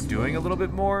what I'm doing a little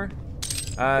bit more.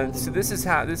 So this is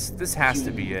how this has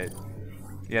to be it.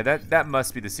 Yeah, that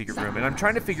must be the secret room. And I'm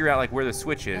trying to figure out like where the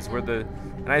switch is,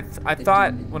 and I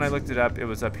thought when I looked it up it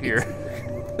was up here.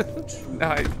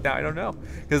 now I don't know,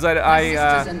 because I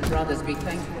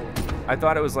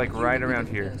thought it was like right around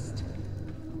here.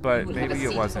 But maybe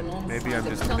it wasn't. Maybe I'm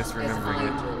just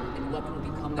misremembering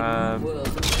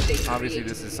it. Obviously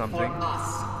this is something. Here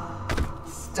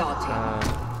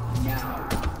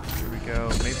we go.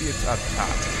 Maybe it's up top.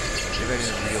 Maybe I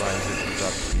didn't realize it was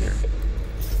up here.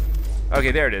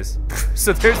 Okay, there it is.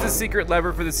 So there's the secret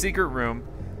lever for the secret room.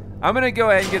 I'm gonna go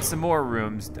ahead and get some more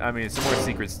rooms. I mean, some more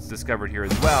secrets discovered here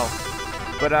as well.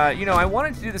 But you know, I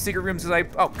wanted to do the secret rooms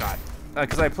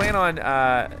because I plan on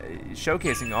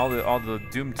showcasing all the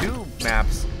Doom 2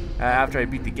 maps after I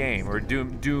beat the game, or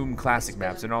Doom classic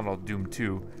maps, and all Doom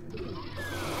 2.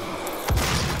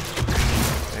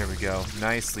 There we go.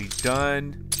 Nicely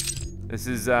done. This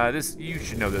is you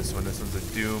should know this one. This one's a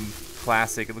Doom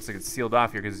classic. It looks like it's sealed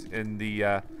off here because in the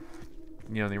you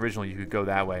know, in the original you could go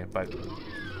that way. But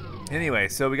anyway,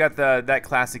 so we got that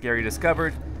classic area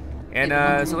discovered, and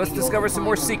so let's discover some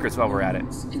more secrets while we're at it.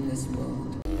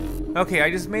 Okay,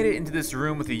 I just made it into this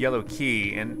room with a yellow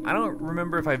key, and I don't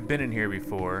remember if I've been in here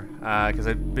before, because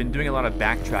I've been doing a lot of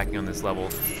backtracking on this level.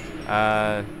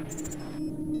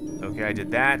 Okay, I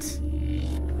did that.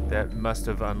 That must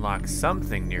have unlocked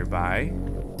something nearby.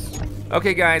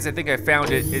 Okay, guys, I think I found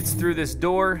it. It's through this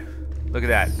door. Look at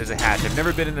that, there's a hatch. I've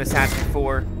never been in this hatch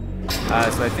before,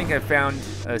 so I think I found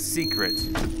a secret.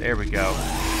 There we go.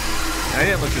 And I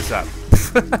didn't look this up.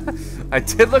 I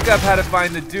did look up how to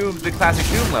find the classic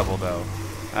Doom level though,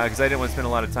 because I didn't want to spend a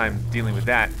lot of time dealing with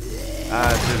that.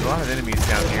 There's a lot of enemies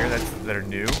down here that are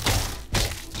new.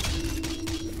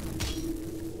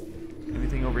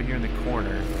 Anything over here in the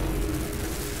corner?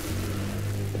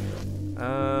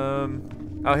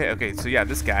 Oh, hey, okay, so yeah,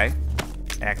 this guy.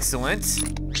 Excellent.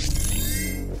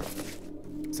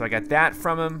 So I got that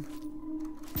from him.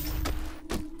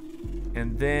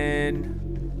 And then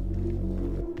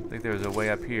I think there was a way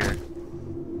up here. I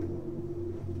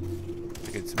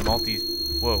think it's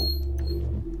whoa.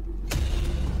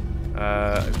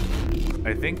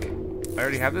 I think I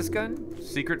already have this gun.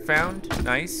 Secret found,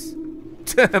 nice.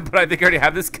 But I think I already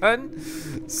have this gun.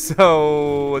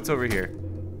 So what's over here?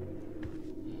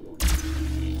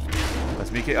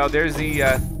 Let's make it. Oh, there's the.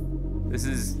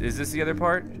 Is this the other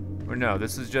part? Or no?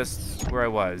 This is just where I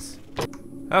was.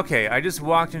 Okay, I just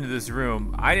walked into this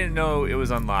room. I didn't know it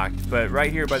was unlocked, but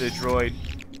right here by the droid,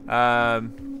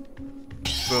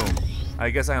 boom. I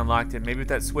guess I unlocked it. Maybe with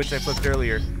that switch I flipped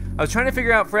earlier. I was trying to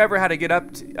figure out forever how to get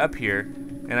up here,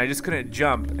 and I just couldn't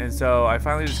jump, and so I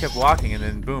finally just kept walking, and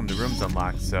then boom, the room's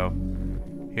unlocked. So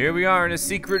here we are in a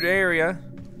secret area,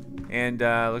 and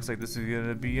looks like this is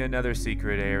gonna be another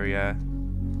secret area.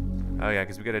 Oh yeah,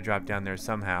 because we gotta drop down there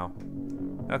somehow.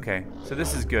 Okay, so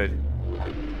this is good.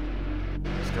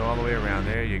 Just go all the way around.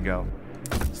 There you go.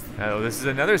 Oh, this is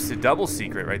another double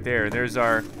secret right there. There's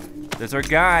our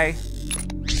guy.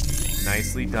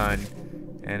 Nicely done.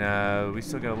 And we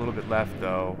still got a little bit left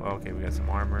though. Okay, we got some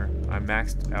armor. I'm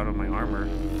maxed out on my armor.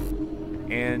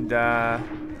 And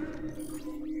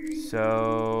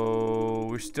so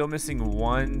we're still missing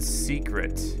one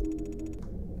secret.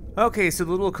 Okay, so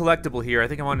the little collectible here, I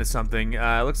think I'm onto something.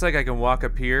 It looks like I can walk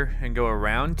up here and go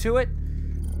around to it.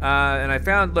 And I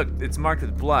found, look, it's marked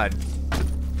with blood.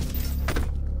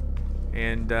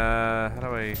 And how do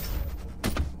I?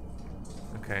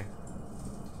 Okay.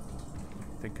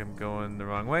 I think I'm going the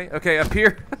wrong way. Okay, up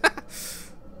here.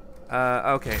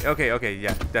 Okay,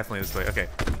 yeah, definitely this way. Okay,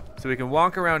 so we can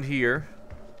walk around here.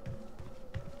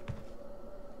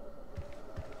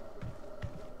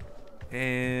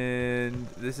 And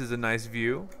this is a nice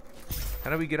view. How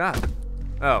do we get up?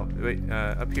 Oh, wait,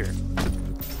 up here.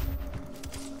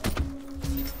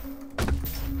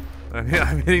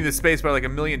 I'm hitting the space bar like a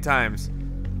million times.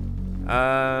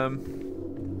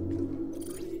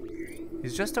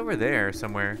 He's just over there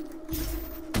somewhere.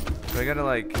 So I gotta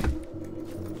like...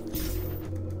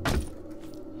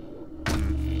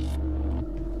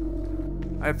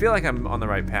 I feel like I'm on the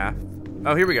right path.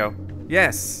 Oh, here we go.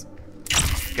 Yes!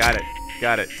 Got it.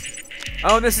 Got it.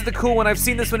 Oh, and this is the cool one. I've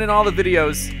seen this one in all the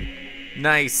videos.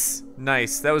 Nice,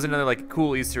 nice. That was another like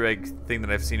cool Easter egg thing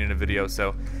that I've seen in a video.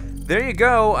 So there you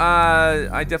go.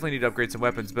 I definitely need to upgrade some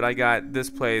weapons, but I got this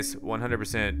place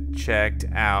 100% checked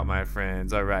out, my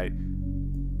friends. All right.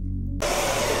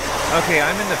 Okay,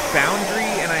 I'm in the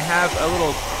foundry, and I have a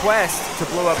little quest to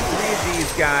blow up 3 of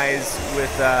these guys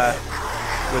with the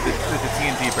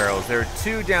TNT barrels. There are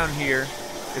 2 down here.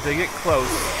 If they get close,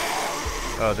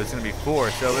 oh, there's gonna be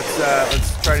 4. So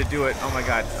let's try to do it. Oh my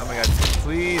god,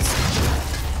 please.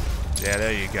 Yeah,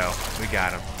 there you go. We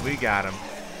got him. We got him.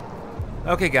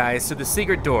 Okay, guys. So the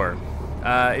secret door.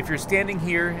 If you're standing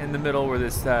here in the middle where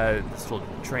this little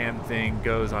tram thing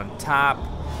goes on top,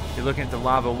 you're looking at the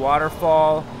lava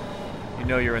waterfall. You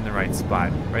know you're in the right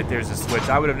spot. Right there's a switch.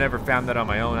 I would have never found that on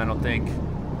my own, I don't think.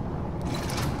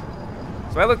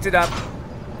 So I looked it up.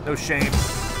 No shame.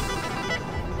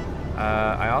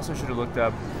 I also should have looked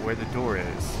up where the door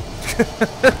is.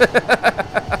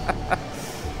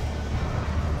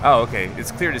 Oh, okay.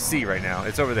 It's clear to see right now.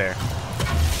 It's over there.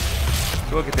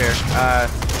 So look at there.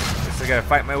 Guess I gotta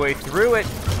fight my way through it.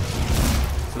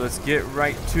 So let's get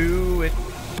right to it.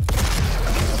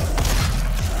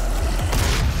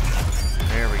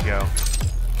 There we go.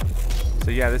 So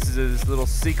yeah, this is this little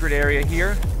secret area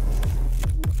here.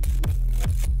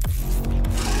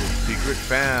 Secret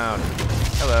found.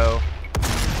 Hello.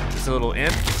 Just a little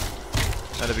imp.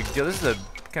 Not a big deal. This is a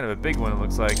kind of a big one, it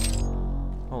looks like.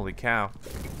 Holy cow.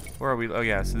 Where are we? Oh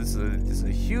yeah, so this is a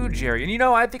huge area. And you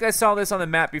know, I think I saw this on the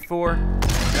map before.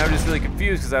 And I was just really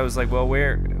confused because I was like, well,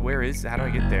 where is, how do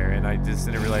I get there? And I just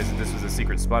didn't realize that this was a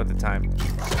secret spot at the time.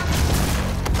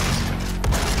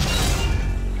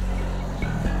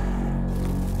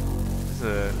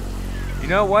 You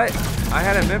know what? I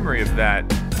had a memory of that.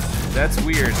 That's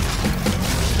weird.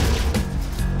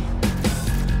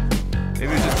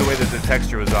 Maybe it was just the way that the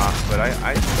texture was off, but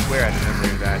I swear I had a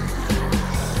memory of that.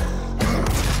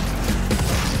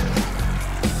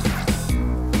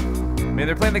 Man,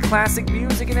 they're playing the classic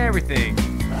music and everything.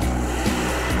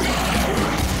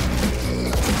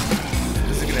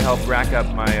 This is gonna help rack up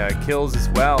my kills as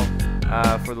well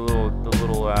for the little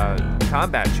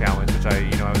combat challenge, which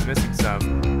I was missing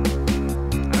some.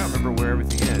 I don't remember where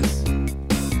everything is,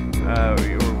 or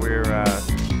where.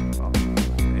 Well,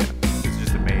 yeah, it's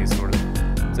just a maze, sort of.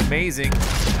 It's amazing.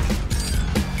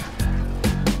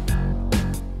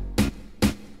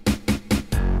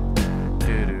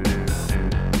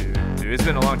 It's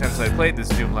been a long time since I played this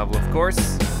Doom level, of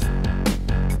course. I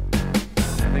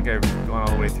think I've gone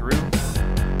all the way through.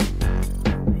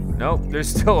 Nope, there's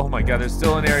still, oh my god, there's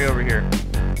still an area over here.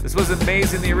 This was a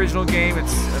maze in the original game,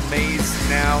 it's a maze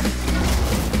now.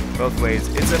 Both ways,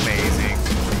 it's amazing.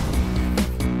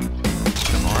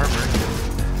 Some armor.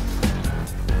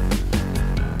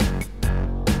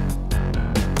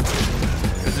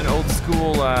 There's an old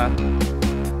school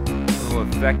little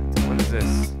effect. What is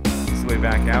this? This is the way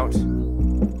back out. I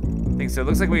think so. It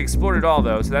looks like we explored it all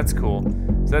though, so that's cool.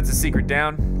 So that's a secret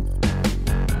down.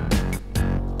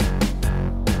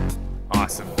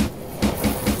 Awesome.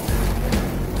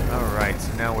 Alright,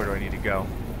 so now where do I need to go?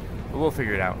 But we'll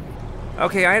figure it out.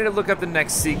 Okay, I had to look up the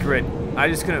next secret. I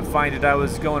just couldn't find it. I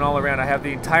was going all around. I have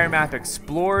the entire map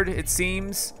explored, it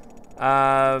seems.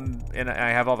 And I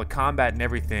have all the combat and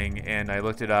everything, and I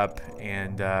looked it up,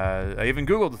 and I even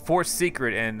Googled the fourth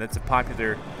secret, and that's a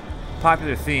popular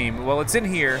theme. Well, it's in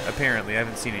here, apparently. I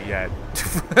haven't seen it yet.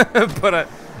 But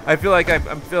I feel like I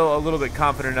feel a little bit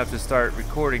confident enough to start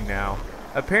recording now.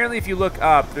 Apparently, if you look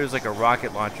up, there's like a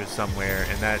rocket launcher somewhere,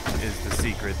 and that is the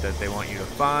secret that they want you to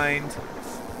find.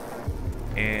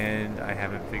 And I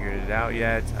haven't figured it out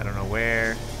yet. I don't know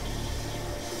where.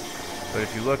 But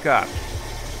if you look up,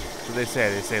 that's what they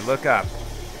say. They say, look up.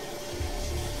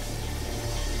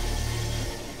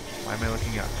 Why am I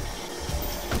looking up?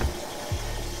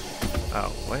 Oh,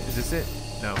 what? Is this it?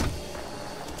 No.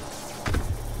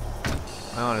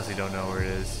 I honestly don't know where it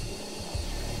is.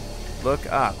 Look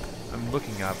up. I'm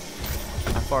looking up.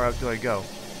 How far up do I go?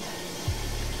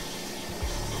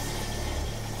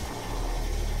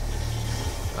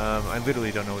 I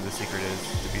literally don't know what the secret is,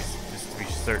 just to be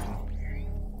certain.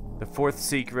 The fourth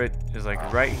secret is like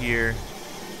right here.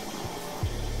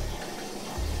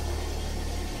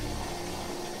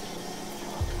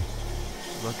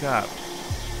 Look up.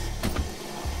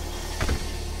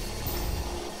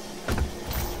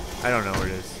 I don't know where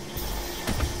it is.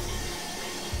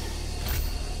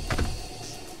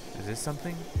 Is this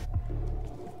something?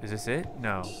 Is this it?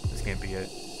 No, this can't be it.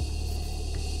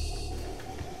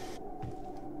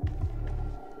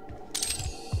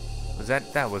 Was that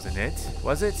wasn't it?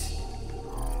 Was it?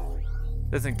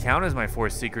 Doesn't count as my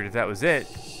fourth secret if that was it.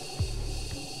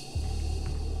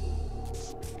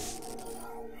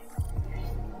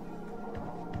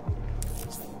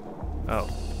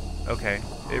 Okay,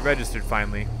 it registered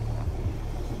finally.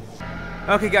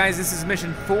 Okay, guys, this is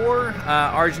mission 4,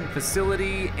 Argent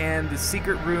Facility, and the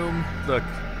secret room. Look,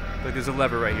 there's a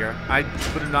lever right here. I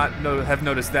would not have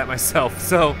noticed that myself.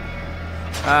 So,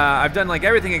 I've done like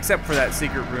everything except for that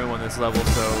secret room on this level,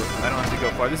 so I don't have to go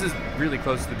far. This is really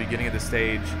close to the beginning of the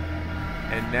stage,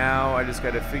 and now I just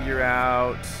got to figure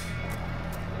out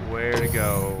where to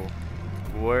go.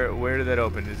 Where did that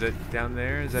open? Is it down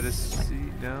there? Is that a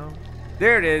seat? No.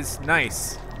 There it is.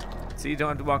 Nice. See, you don't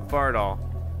have to walk far at all.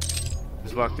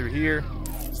 Just walk through here.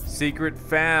 Secret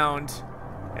found.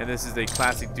 And this is a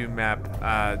classic Doom map.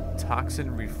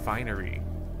 Toxin Refinery.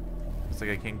 Looks like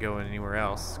I can't go anywhere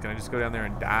else. Can I just go down there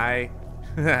and die?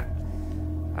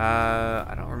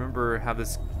 I don't remember how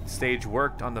this stage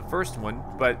worked on the first one,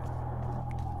 but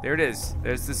there it is.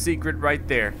 There's the secret right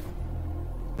there.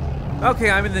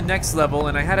 Okay, I'm in the next level,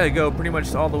 and I had to go pretty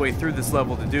much all the way through this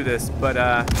level to do this, but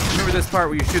remember this part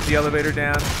where you shoot the elevator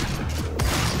down?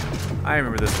 I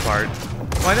remember this part.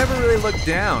 Well, I never really looked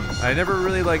down. I never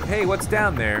really like, hey, what's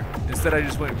down there? Instead, I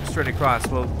just went straight across.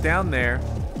 Well, down there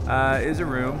is a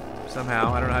room,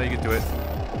 somehow. I don't know how you get to it.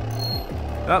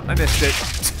 Oh, I missed it.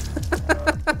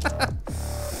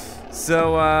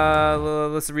 So,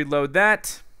 let's reload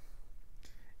that.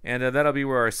 And that'll be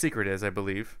where our secret is, I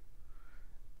believe.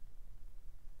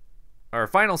 Our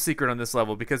final secret on this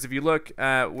level, because if you look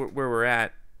at where we're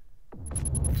at,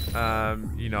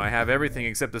 you know, I have everything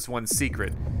except this one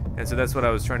secret, and so that's what I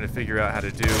was trying to figure out how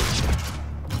to do.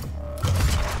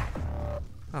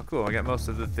 Oh, cool! I got most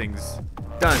of the things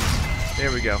done.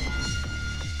 There we go.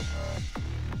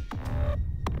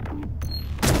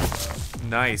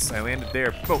 Nice. I landed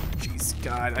there. Oh, jeez,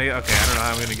 God. Okay, I don't know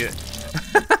how I'm gonna get.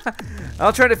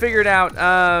 I'll try to figure it out.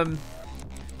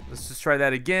 Let's just try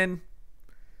that again.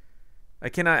 I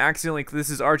cannot accidentally.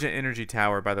 This is Argent Energy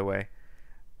Tower, by the way.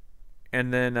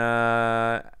 And then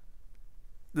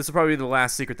this will probably be the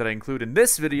last secret that I include in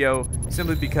this video,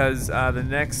 simply because the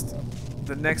next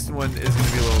one is going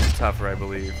to be a little tougher, I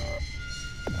believe,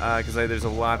 because there's a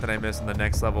lot that I missed in the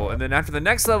next level. And then after the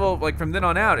next level, like from then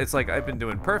on out, it's like I've been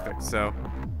doing perfect. So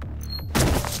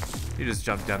you just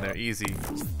jump down there, easy.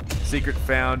 Secret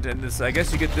found, and this, I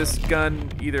guess you get this gun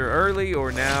either early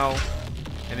or now.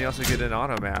 And you also get an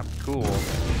auto map. Cool.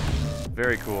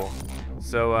 Very cool.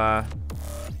 So,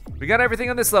 we got everything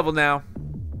on this level now.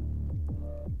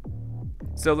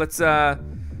 So let's,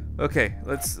 okay,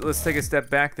 let's take a step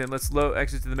back then. Let's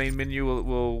exit to the main menu.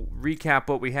 We'll recap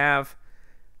what we have,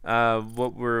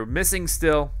 what we're missing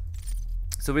still.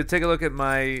 So we'll take a look at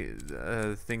my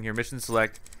thing here, mission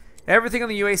select. Everything on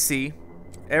the UAC,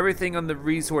 everything on the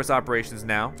resource operations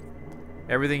now,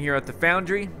 everything here at the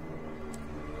foundry,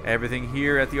 everything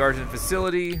here at the Argent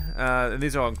Facility, and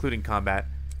these are all including combat.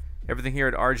 Everything here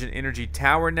at Argent Energy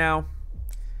Tower now.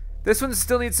 This one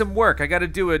still needs some work. I got to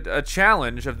do a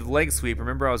challenge of the leg sweep.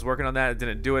 Remember, I was working on that. I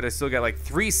didn't do it. I still got like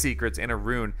 3 secrets and a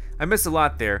rune. I missed a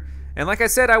lot there. And like I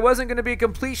said, I wasn't going to be a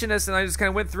completionist, and I just kind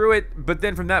of went through it. But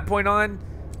then from that point on,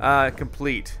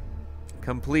 complete.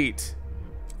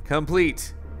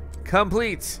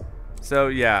 So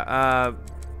yeah,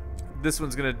 this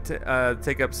one's going to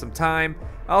take up some time.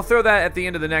 I'll throw that at the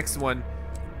end of the next one.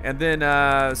 And then,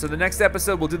 so the next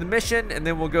episode, we'll do the mission, and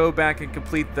then we'll go back and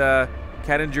complete the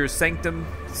Kadinger's Sanctum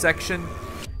section.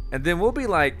 And then we'll be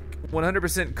like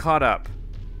 100% caught up,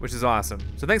 which is awesome.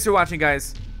 So thanks for watching,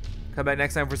 guys. Come back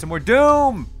next time for some more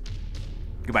Doom.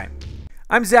 Goodbye.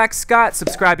 I'm Zack Scott.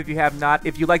 Subscribe if you have not.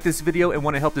 If you like this video and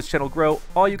want to help this channel grow,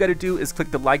 all you got to do is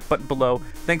click the like button below.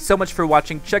 Thanks so much for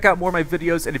watching. Check out more of my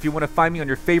videos, and if you want to find me on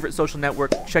your favorite social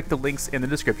network, check the links in the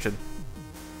description.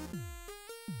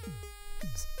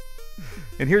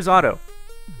 And here's Otto.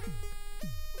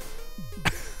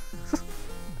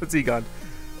 That's Egon.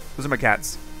 Those are my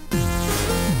cats.